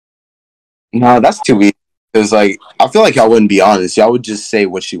 No, that's too easy. Because like I feel like y'all wouldn't be honest. Y'all would just say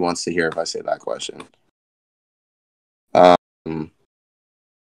what she wants to hear if I say that question. How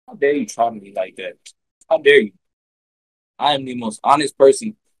dare you try me like that? How dare you? I am the most honest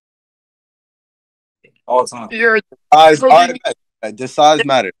person all the time. Does size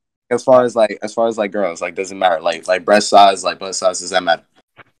matter? As far as like girls, like doesn't matter. Like breast size, like butt size, does that matter?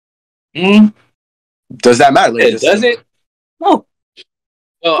 Does that matter? Like, Does it? No.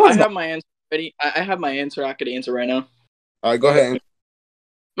 Well, I have my answer ready. I have my answer. I could answer right now. All right, go ahead.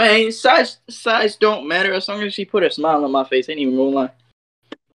 Man, size don't matter as long as she put a smile on my face. Ain't even gonna lie.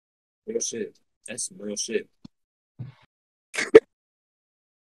 Real shit. That's some real shit.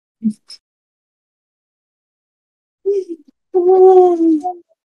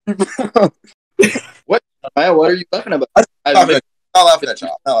 What? Man, what are you laughing about? I'm not laughing at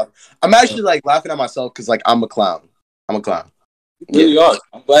y'all. I'm actually like laughing at myself because like I'm a clown. You really are.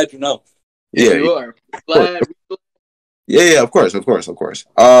 I'm glad you know. Yeah, you are. Glad. Yeah, of course.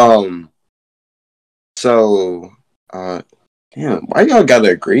 So, damn, why y'all gotta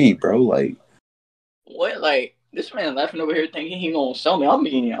agree, bro? Like, What? Like this man laughing over here thinking he gonna sell me. I'm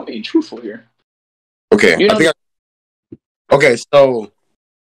being truthful here. okay, You know, okay. So,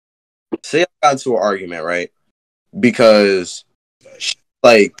 say I got into an argument, right? Because she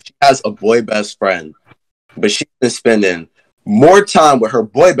has a boy best friend, but she's been spending more time with her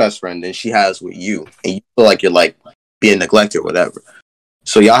boy best friend than she has with you, and you feel like you're like being neglected or whatever.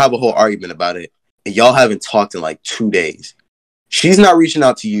 So y'all have a whole argument about it, and y'all haven't talked in like 2 days. She's not reaching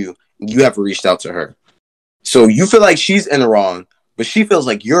out to you, and you haven't reached out to her. So you feel like she's in the wrong, but she feels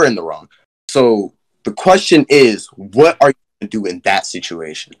like you're in the wrong. So the question is, what are you going to do in that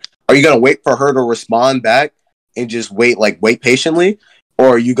situation? Are you going to wait for her to respond back and just wait patiently? Or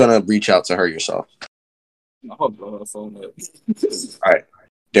are you going to reach out to her yourself? I'll blow her phone up. All right.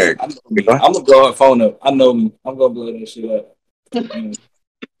 Derek. I'm gonna blow her phone up. I know me. I'm gonna blow that shit up.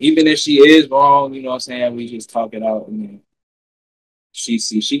 Even if she is wrong, you know what I'm saying? We just talk it out. And she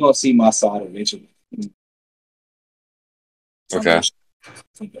gonna see my side eventually. Okay.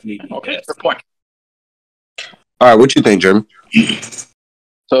 Okay, fair point. All right, what you think, Jeremy?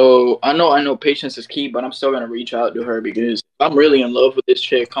 So I know patience is key, but I'm still gonna reach out to her because I'm really in love with this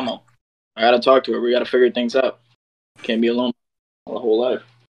chick. Come on, I gotta talk to her. We gotta figure things out. Can't be alone my whole life.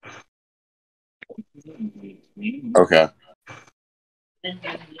 Okay. Think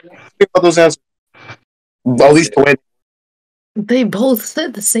about those answers. At least the way. They both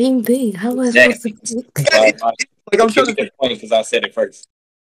said the same thing. How am I supposed to? Like I'm trying to get the point because I said it first.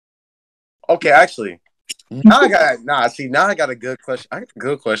 Okay, actually, now I got a good question. I got a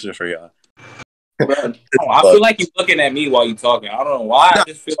good question for y'all. I feel like you're looking at me while you're talking. I don't know why. I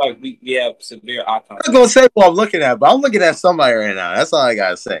just feel like we have severe eye contact. I'm not gonna say what I'm looking at, but I'm looking at somebody right now. That's all I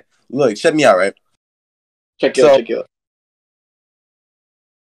gotta say. Look, check me out, right? Check you out.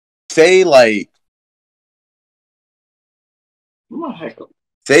 Say like, What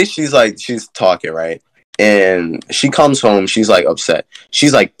say she's talking, right? And she comes home, she's like upset.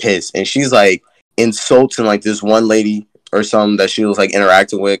 She's like pissed, and she's like insulting like this one lady or something that she was like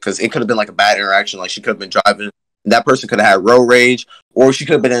interacting with, because it could have been like a bad interaction. Like she could have been driving, and that person could have had road rage, or she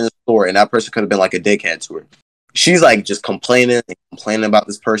could have been in the store and that person could have been like a dickhead to her. She's like just complaining about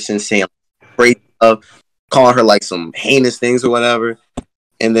this person, saying crazy stuff, calling her like some heinous things or whatever.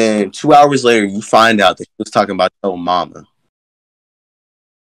 And then 2 hours later, you find out that she was talking about your mama.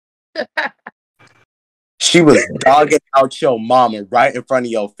 She was dogging out your mama right in front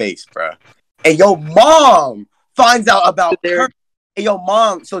of your face, bro. And your mom finds out about her. And your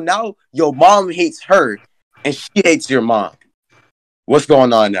mom, so now your mom hates her and she hates your mom. What's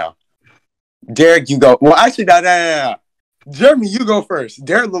going on now? Derek, you go. Well, actually, no. Jeremy, you go first.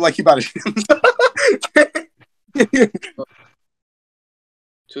 Derek look like he about to.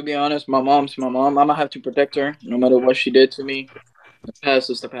 To be honest, my mom's my mom. I'm gonna have to protect her no matter what she did to me. The past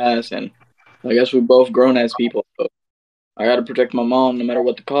is the past, and I guess we're both grown as people. So I gotta protect my mom no matter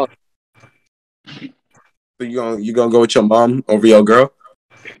what the cost. So you gonna go with your mom over your girl?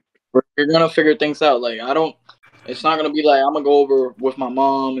 We're gonna figure things out. Like it's not gonna be like I'm gonna go over with my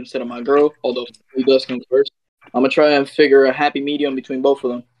mom instead of my girl. Although he does come first, I'm gonna try and figure a happy medium between both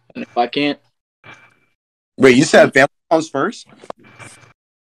of them. And if I can't, wait, you said family comes first?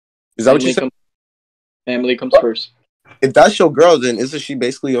 Is that what you said? Family comes first. If that's your girl, then isn't she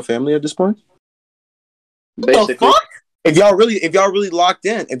basically your family at this point? Basically. What the fuck? If y'all really locked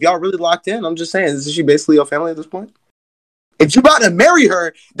in, I'm just saying, isn't she basically your family at this point? If you about to marry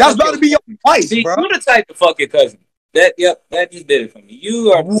her, that's about to be your wife, See, bro. you're the type to fuck your cousin. That just did it for me.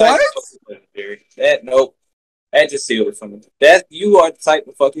 You are the type to fuck your cousin, Jerry. That just sealed it for me. You are the type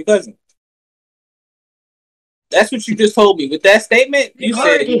to fuck your cousin. That's what you just told me. With that statement, you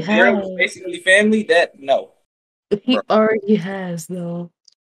said Jerry was basically family. No. He already has, though.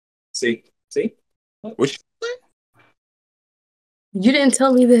 See? What you say? You didn't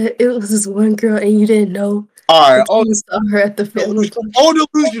tell me that it was this one girl and you didn't know. All right. You saw her at the family.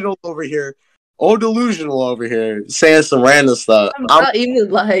 Delusional over here. Delusional over here. Saying some random stuff. I'm not even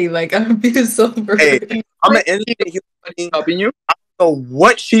lying. Like, I'm being sober. Hey, I'm an innocent human being. Helping you? I don't know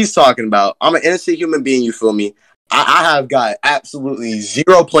what she's talking about. I'm an innocent human being, you feel me? I have got absolutely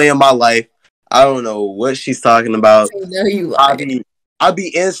zero play in my life. I don't know what she's talking about. No, you lie. I'll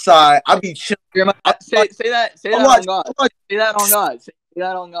be inside. I'll be chilling. Say that on God. Say that on God. Say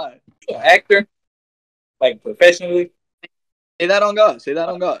that on God. You're an actor? Like professionally? Say that on God. Say that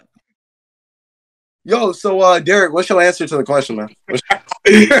on God. Yo, so Derek, what's your answer to the question, man?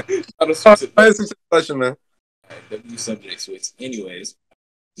 Answer to the question, man. W subject switch. Anyways,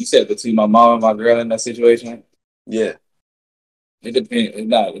 you said between my mom and my girl in that situation? Yeah. It depends.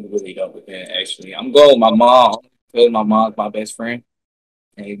 It really don't depend, actually. I'm going with my mom because my mom's my best friend.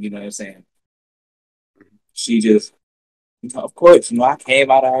 And you know what I'm saying? She just, of course, I came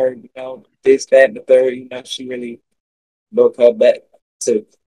out of her, this, that, and the third. She really built her back to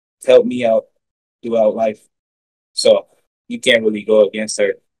help me out throughout life. So you can't really go against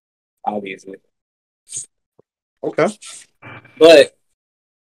her, obviously. Okay. But,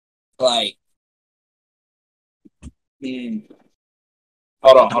 like,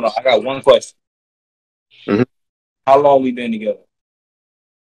 hold on. I got one question. Mm-hmm. How long we been together?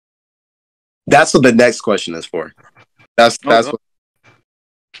 That's what the next question is for. That's what.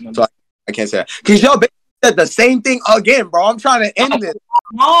 So I can't say that because y'all said the same thing again, bro. I'm trying to end this.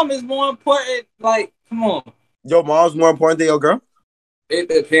 Mom is more important. Like, come on. Your mom's more important than your girl? It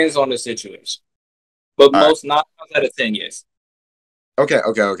depends on the situation, but most 9 times out of 10, yes. Okay.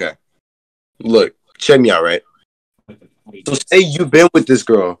 Look, check me out, right? So say you've been with this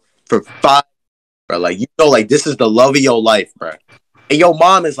girl for 5, bro. Like you know, like this is the love of your life, bro. And your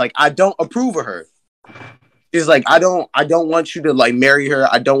mom is like, I don't approve of her. She's like, I don't want you to like marry her.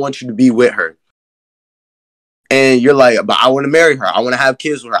 I don't want you to be with her. And you're like, but I want to marry her. I want to have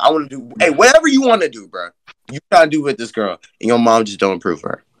kids with her. I want to do, whatever you want to do, bro. You try to do with this girl, and your mom just don't approve of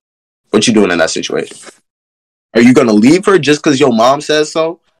her. What you doing in that situation? Are you gonna leave her just because your mom says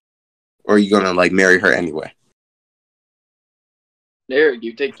so, or are you gonna like marry her anyway? Derek,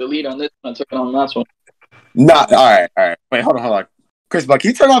 you take the lead on this one. I took it on the last one. Not all right. Wait, hold on. Chris, but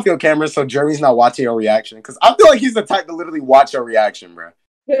can you turn off your camera so Jeremy's not watching your reaction? Because I feel like he's the type to literally watch your reaction, bro.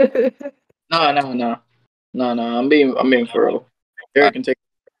 No. I'm being for real. Derek can take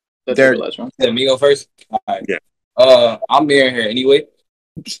Derek, the last one. Let me go first. All right. Yeah. I'm marrying her anyway.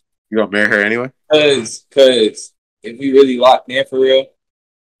 You gonna marry her anyway? Cause if we really locked in for real,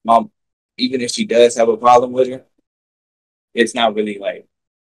 mom, even if she does have a problem with her, it's not really like.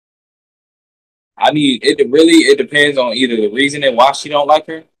 I mean, it depends on either the reason and why she don't like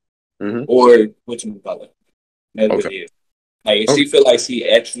her, or what you call it. That's what it is. Like if she feel like she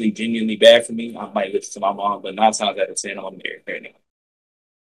actually genuinely bad for me, I might listen to my mom. But 9 times out of 10, I'm gonna marry her anyway.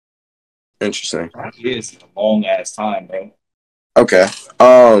 Interesting. It is a long ass time, bro. Okay.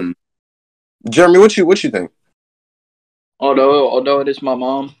 Jeremy, what you think? Although it is my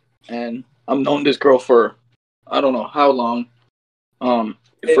mom, and I've known this girl for I don't know how long.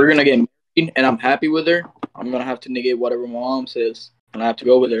 If we're gonna get married and I'm happy with her, I'm gonna have to negate whatever my mom says, and I have to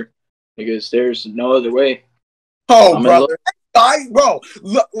go with her because there's no other way. Oh, brother. Bro,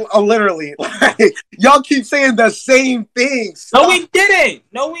 literally, like, y'all keep saying the same thing. No, we didn't.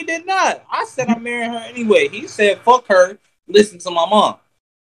 No, we did not. I said I'm marrying her anyway. He said, fuck her, listen to my mom.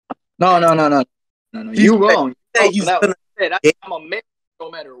 No. You wrong. I'm a man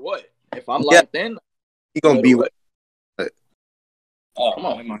no matter what. If I'm locked in, he gonna be with. Oh, come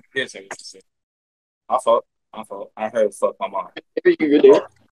on. My kids say what you said. I thought. I heard fuck my mom.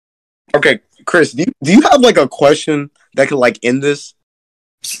 Okay, Chris, do you have like a question that could like end this?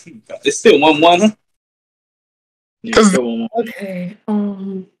 It's still 1-1. Okay.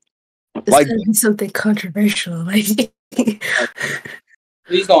 It's like, gonna be something controversial. Like,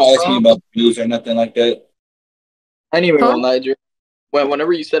 please don't ask me about the news or nothing like that. Anyway, Niger,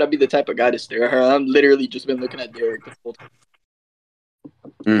 whenever you said I'd be the type of guy to stare at her, I've literally just been looking at Derek the whole time.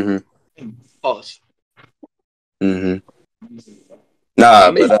 Pause.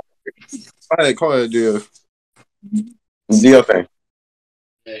 Nah, but call it do your thing.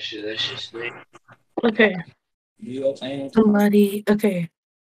 That's just me. okay. Somebody, okay.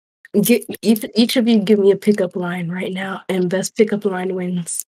 Each of you give me a pickup line right now, and best pickup line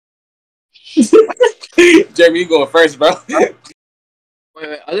wins. Jeremy, you going first, bro. Wait,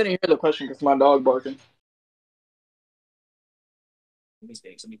 I didn't hear the question because my dog barking.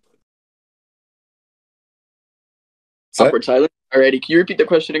 Awkward silence. Alrighty, can you repeat the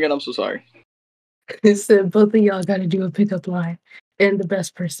question again? I'm so sorry. It said both of y'all got to do a pickup line, and the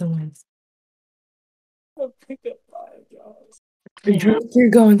best person wins. Pickup line, y'all. You're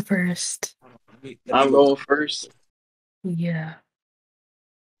going first. I'm going first. Yeah.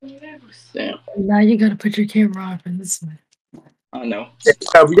 Damn. Now you gotta put your camera on for this one. I know.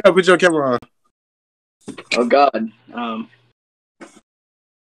 Yeah, we gotta put your camera on. Oh God.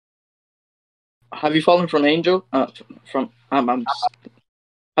 Have you fallen from angel? Have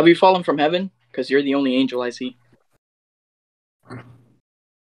you fallen from heaven? Because you're the only angel I see.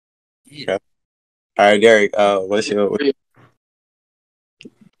 Okay. All right, Derek. What's your?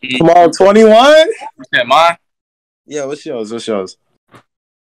 Come on, 21. Am I? Yeah. What's yours? All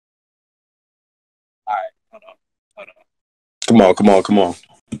right. Hold on. Come on.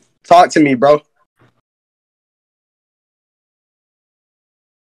 Talk to me, bro.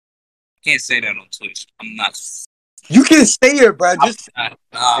 Can't say that on Twitch. I'm not. You can say it, bro. Just nah,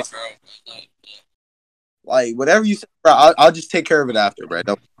 bro. Like whatever you say, bro. I'll just take care of it after, bro.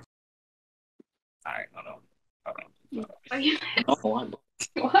 Don't. All right, hold on.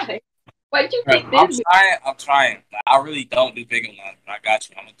 Why? Why'd you pick I'm this? I'm trying. I really don't do big lines, but I got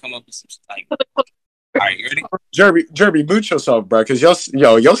you. I'm gonna come up with some like. All right, you ready? Jeremy, mute yourself, bro, because your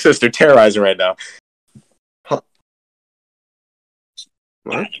sister terrorizing right now. Huh.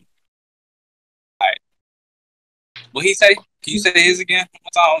 What? All right. What he say? Can you say his again?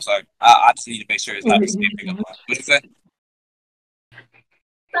 One time? I'm sorry. I just need to make sure it's not the same pickup line. What you say?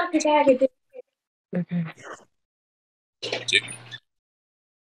 Okay.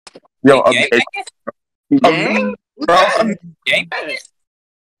 Yo, Gang? bro, Gang?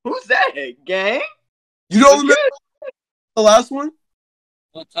 Who's that? Gang? you don't remember the last one?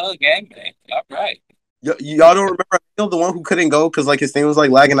 Gang bang. All right. Y'all don't remember the one who couldn't go because like his thing was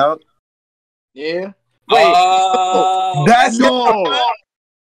like lagging out? Yeah. Wait. That's No.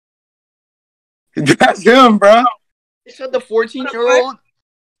 That's him, bro. Is that the 14-year-old?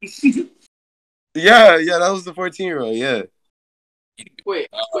 Yeah, that was the 14-year-old. Yeah. Wait,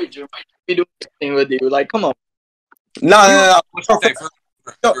 Jeremy. Me doing this thing with you. Like, come on. No.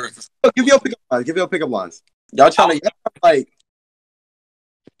 Give your pickup lines. Y'all trying to like.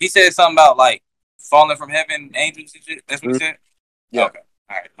 He said something about like falling from heaven, angels and shit. That's what he said. Yeah. Okay.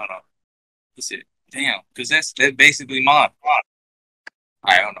 All right. Hold on. He said, "Damn," because that's basically mine.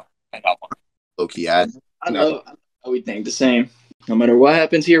 I don't know. Okay, I love how we think the same. No matter what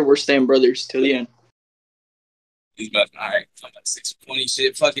happens here, we're staying brothers till the end. He's about all right. I'm about 620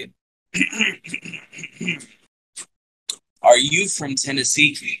 shit. Fuck it. Are you from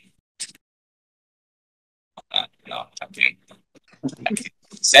Tennessee? No, I can't.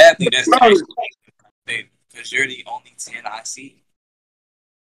 Sadly, that's because you're the only 10 I see.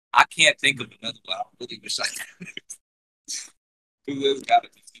 I can't think of another one. I really wish I could. There's got to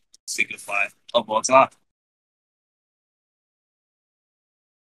be signify of all time.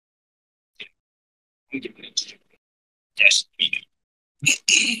 Yes, we do.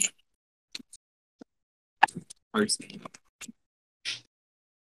 First.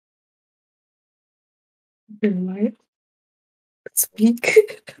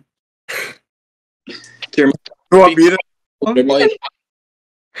 Speak. You want me to?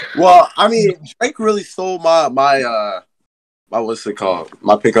 Well, I mean, Drake really stole my what's it called?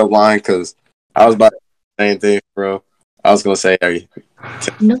 My pickup line because I was about to say the same thing, bro. I was gonna say, hey.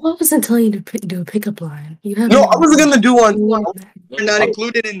 No, I wasn't telling you to do a pickup line. No, I wasn't gonna do one. You're not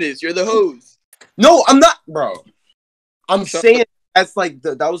included in this. You're the host. No, I'm not, bro. I'm saying that's like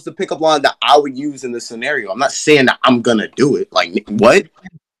that was the pickup line that I would use in this scenario. I'm not saying that I'm gonna do it. Like what?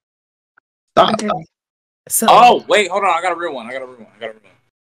 Stop. Okay. So, Oh wait, hold on. I got a real one. That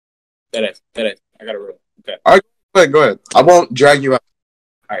is. I got a real one. Okay. All right, go ahead. I won't drag you out.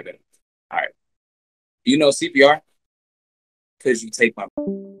 All right. You know CPR? Because you take my.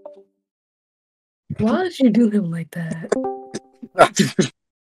 why did you do him like that? I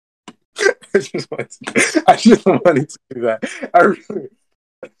just wanted to do that. I really.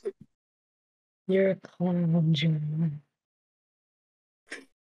 You're a clown, Jeremy.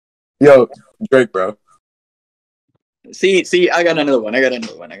 Yo, Drake, bro. See, I got another one.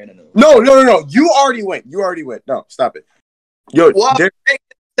 No. You already went. No, stop it. Yo, wow, Derek,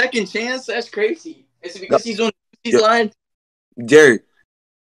 second chance? That's crazy. Is it because he's on his line? Derek.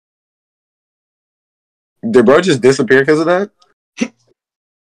 Did bro just disappear because of that?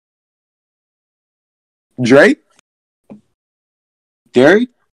 Drake? Derek?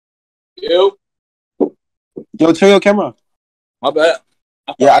 Yo, turn your camera on. my bad.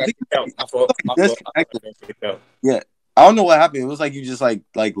 I think my fault. Yeah, I don't know what happened. It was like you just like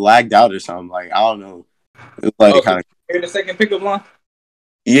lagged out or something. Like I don't know. It was like kind of. Hear the second pickup line?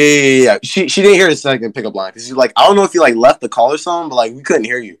 Yeah. She didn't hear the second pickup line because you like I don't know if you like left the call or something, but like we couldn't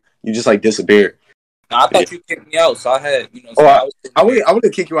hear you. You just like disappeared. No, I thought you kicked me out, so I had I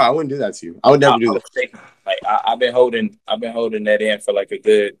wouldn't kick you out. I wouldn't do that to you. I would never do that. Like I've been holding that in for like a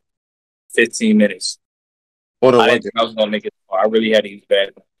good 15 minutes. Hold on, I didn't think I was gonna make it. I really had to use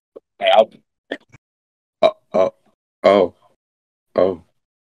bad. Oh.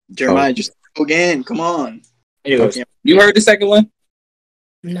 Jeremiah, just go again. Come on. Anyways, you heard the second one?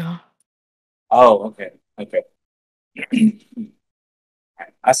 No. Oh, okay.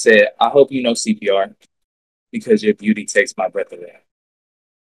 I said, I hope you know CPR because your beauty takes my breath away.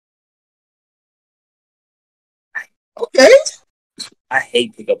 Okay. I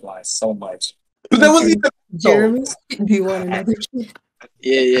hate pickup lines so much. But that wasn't even Jeremy, do you want another kid?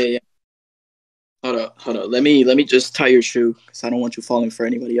 Yeah. Hold up. Let me just tie your shoe because I don't want you falling for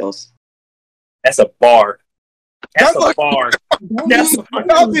anybody else. That's a bar. That's a bar. That's a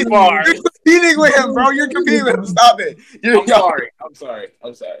fucking bar. You're competing with him, bro. You're competing with him. Stop it. I'm sorry.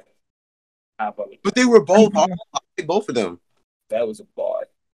 But they were both. I like both of them. That was a bar.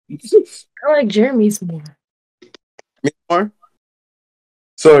 I like Jeremy's more. Me more?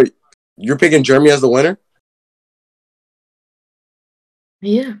 So you're picking Jeremy as the winner?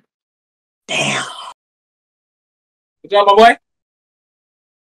 Yeah. Damn. Good job, my boy.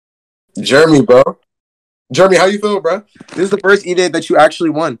 Jeremy, bro. Jeremy, how you feel, bro? This is the first Edate that you actually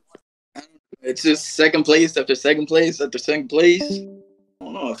won. It's just second place after second place after second place. I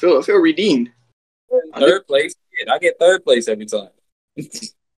don't know. I feel redeemed. Third place. I get third place every time.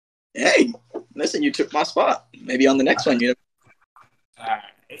 Hey, listen, you took my spot. Maybe on the next one, you know. All right.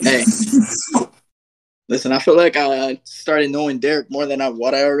 Hey, Listen, I feel like I started knowing Derek more than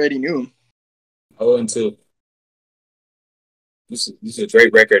what I already knew. 0-2. This is a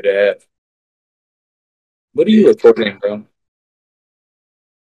great record to have. What are you recording, bro?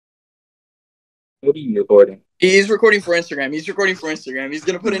 What are you recording? He's recording for Instagram. He's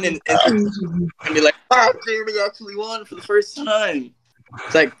gonna put it in Instagram and be like, "Wow, Jeremy actually won for the first time."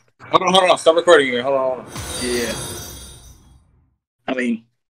 It's like, Hold on. Stop recording here. Hold on. yeah. I mean,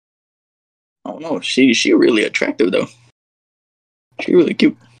 I don't know. She really attractive though. She really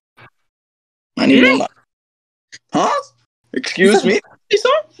cute. I need to know. Huh? Excuse me?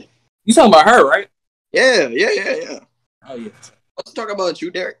 You talking about her, right? Yeah. Oh yeah. Let's talk about you,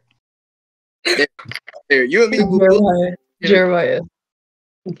 Derek. There, you and me. Jeremiah.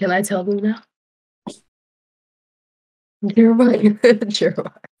 Can I tell them now? Jeremiah.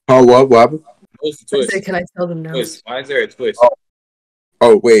 Oh, what happened? What's the twist? Can I tell them now? Twist. Why is there a twist?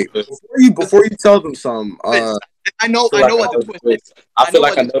 Oh, wait. Before you tell them some, I know what the twist is. I feel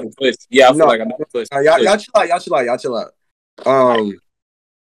like I know the twist. Yeah, I feel like I know the twist. Y'all chill out.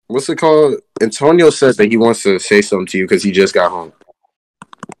 What's it called? Antonio said that he wants to say something to you because he just got home.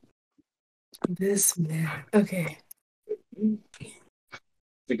 This man. Okay. I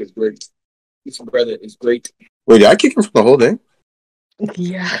think it's great. This brother is great. Wait, did I kick him for the whole thing?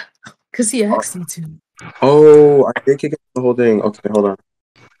 Yeah. Because he asked me to. Oh, I did kick him for the whole thing. Okay, hold on.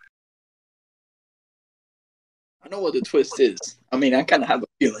 I know what the twist is. I mean, I kind of have a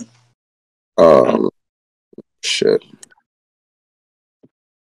feeling. Shit.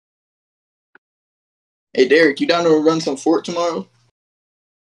 Hey, Derek, you down to run some fort tomorrow?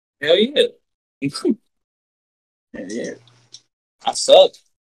 Hell yeah. Yeah. I suck.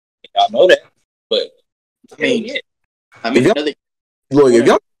 Y'all know that. But I mean, if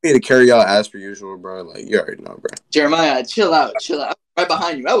y'all need to carry y'all ass per usual, bro, like you already know, bro. Jeremiah, chill out. Right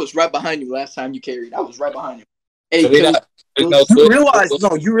behind you. I was right behind you last time you carried. I was right behind you. Hey, so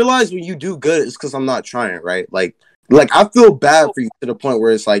you realize when you do good, it's because I'm not trying, right? Like I feel bad for you to the point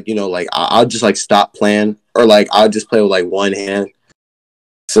where it's like, you know, like I'll just like stop playing, or like I'll just play with like one hand,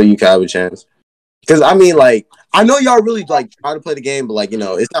 so you can have a chance. Because I mean, like I know y'all really like try to play the game, but like you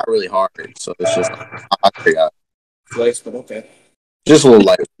know, it's not really hard. So it's just I'll figure out. But okay. Just a little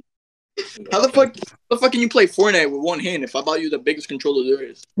light. How the fuck can you play Fortnite with one hand if I bought you the biggest controller there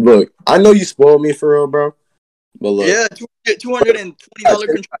is? Look, I know you spoiled me for real, bro. But look, yeah, $220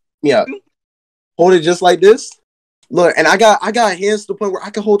 controller. Yeah, hold it just like this. Look, and I got hands to the point where I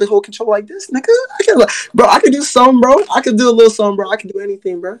can hold the whole controller like this, nigga. I can do something, bro. I can do a little something, bro. I can do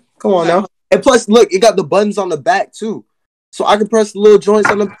anything, bro. Come on now. And plus, look, it got the buttons on the back too, so I can press the little joints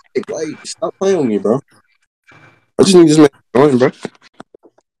on the back. Like, stop playing with me, bro. I just need to just make a joint, bro.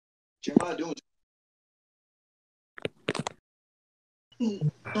 Jeremiah doing. I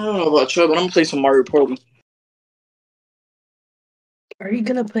don't know about you, but I'm gonna play some Mario Party. Are you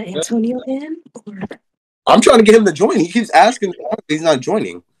gonna put Antonio in? Or? I'm trying to get him to join. He keeps asking, he's not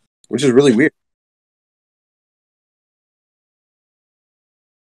joining, which is really weird.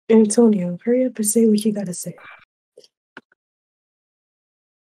 Antonio, hurry up and say what you gotta say.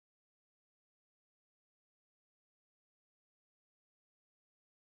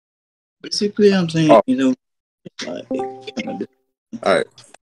 Basically, I'm saying, you know. All right.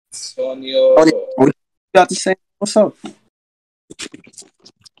 Antonio. What you got to say? What's up?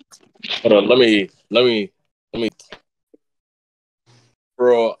 Hold on, let me.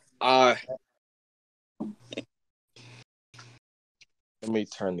 Bro, let me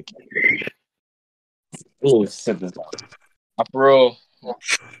turn the camera. Oh, set this down. Bro.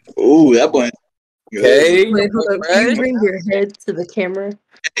 Oh, that boy. Okay. Wait, hold up. Can you bring your head to the camera?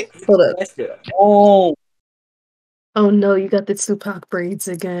 Hold up. Oh. Oh no, you got the Tupac braids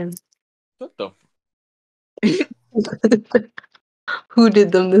again. What the? Who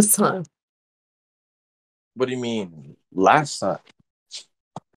did them this time? What do you mean? Last time?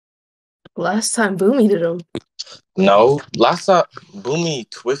 Last time Boomy did them. No, last time Boomy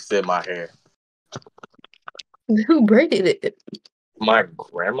twisted my hair. Who braided it? My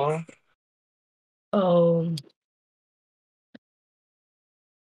grandma. Oh.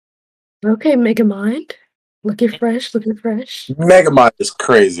 Okay, Mega Mind. Looking fresh. Megamind is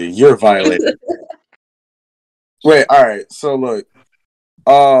crazy. You're violating. Wait, all right. So look,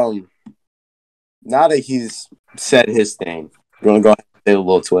 now that he's said his thing, you want to go ahead and say a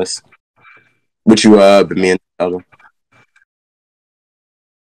little twist, which you been me and tell them.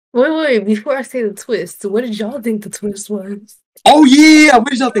 Wait. Before I say the twist, what did y'all think the twist was? Oh yeah, what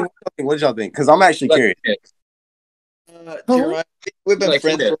did y'all think? Because I'm actually curious. Jeremiah, we've been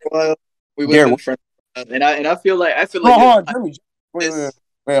friends for a while. We've Gary, been friends, and I feel like. Hold on, Jimmy. Wait.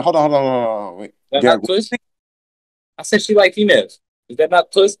 Wait, hold on. Wait. Is that Derek, not twist? I said she like females. Is that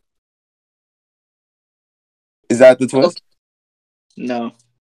not twist? is that the twist? No.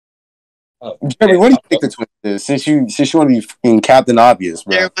 Oh, Jeremy, what do you think the twist is? Since you want to be fucking Captain Obvious,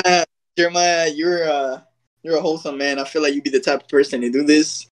 bro. Jeremiah, you're a wholesome man. I feel like you'd be the type of person to do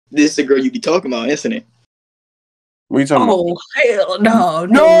this. This is the girl you be talking about, isn't it? What are you talking about? Oh hell no!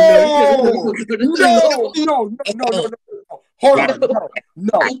 No! Hold on.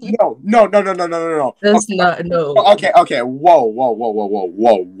 No. That's not no. Okay. Whoa.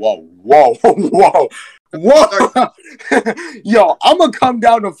 Yo, I'm gonna come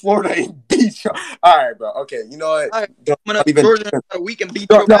down to Florida and beat you. All right, bro. Okay, you know what? I'm gonna Georgia a week and beat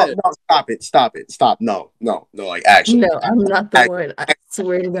your No, stop it. Stop. No. Like, actually. No, I'm not the one. I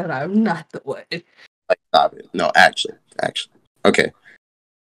swear to God, I'm not the one. Like, stop it. No, actually. Okay.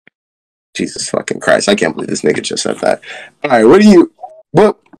 Jesus fucking Christ. I can't believe this nigga just said that. All right,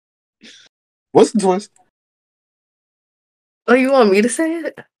 what's the twist? Oh, you want me to say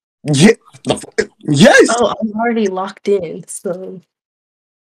it? Yeah. Yes. Oh, I'm already locked in, so.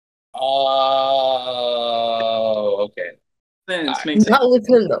 Oh, okay. Not with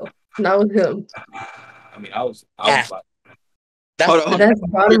him, though. Not with him. I mean, I was like, That's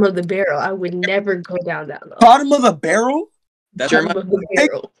bottom of the barrel. I would never go down that low. Bottom of the barrel? Bottom of the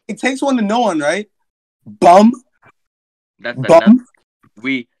barrel. It takes one to know one, right? Bum. That's Bum.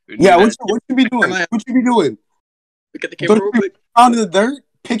 Yeah, what you be doing? What you be doing? Look at the camera real quick. Out of the dirt,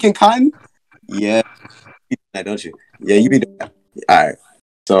 picking cotton. Yeah, you do that, don't you? Yeah, you be doing that. All right.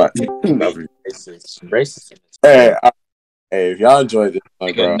 So, racist. Hey, if y'all enjoyed this,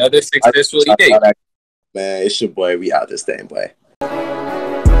 bro, another successful date. Man, it's your boy. We out this thing, boy.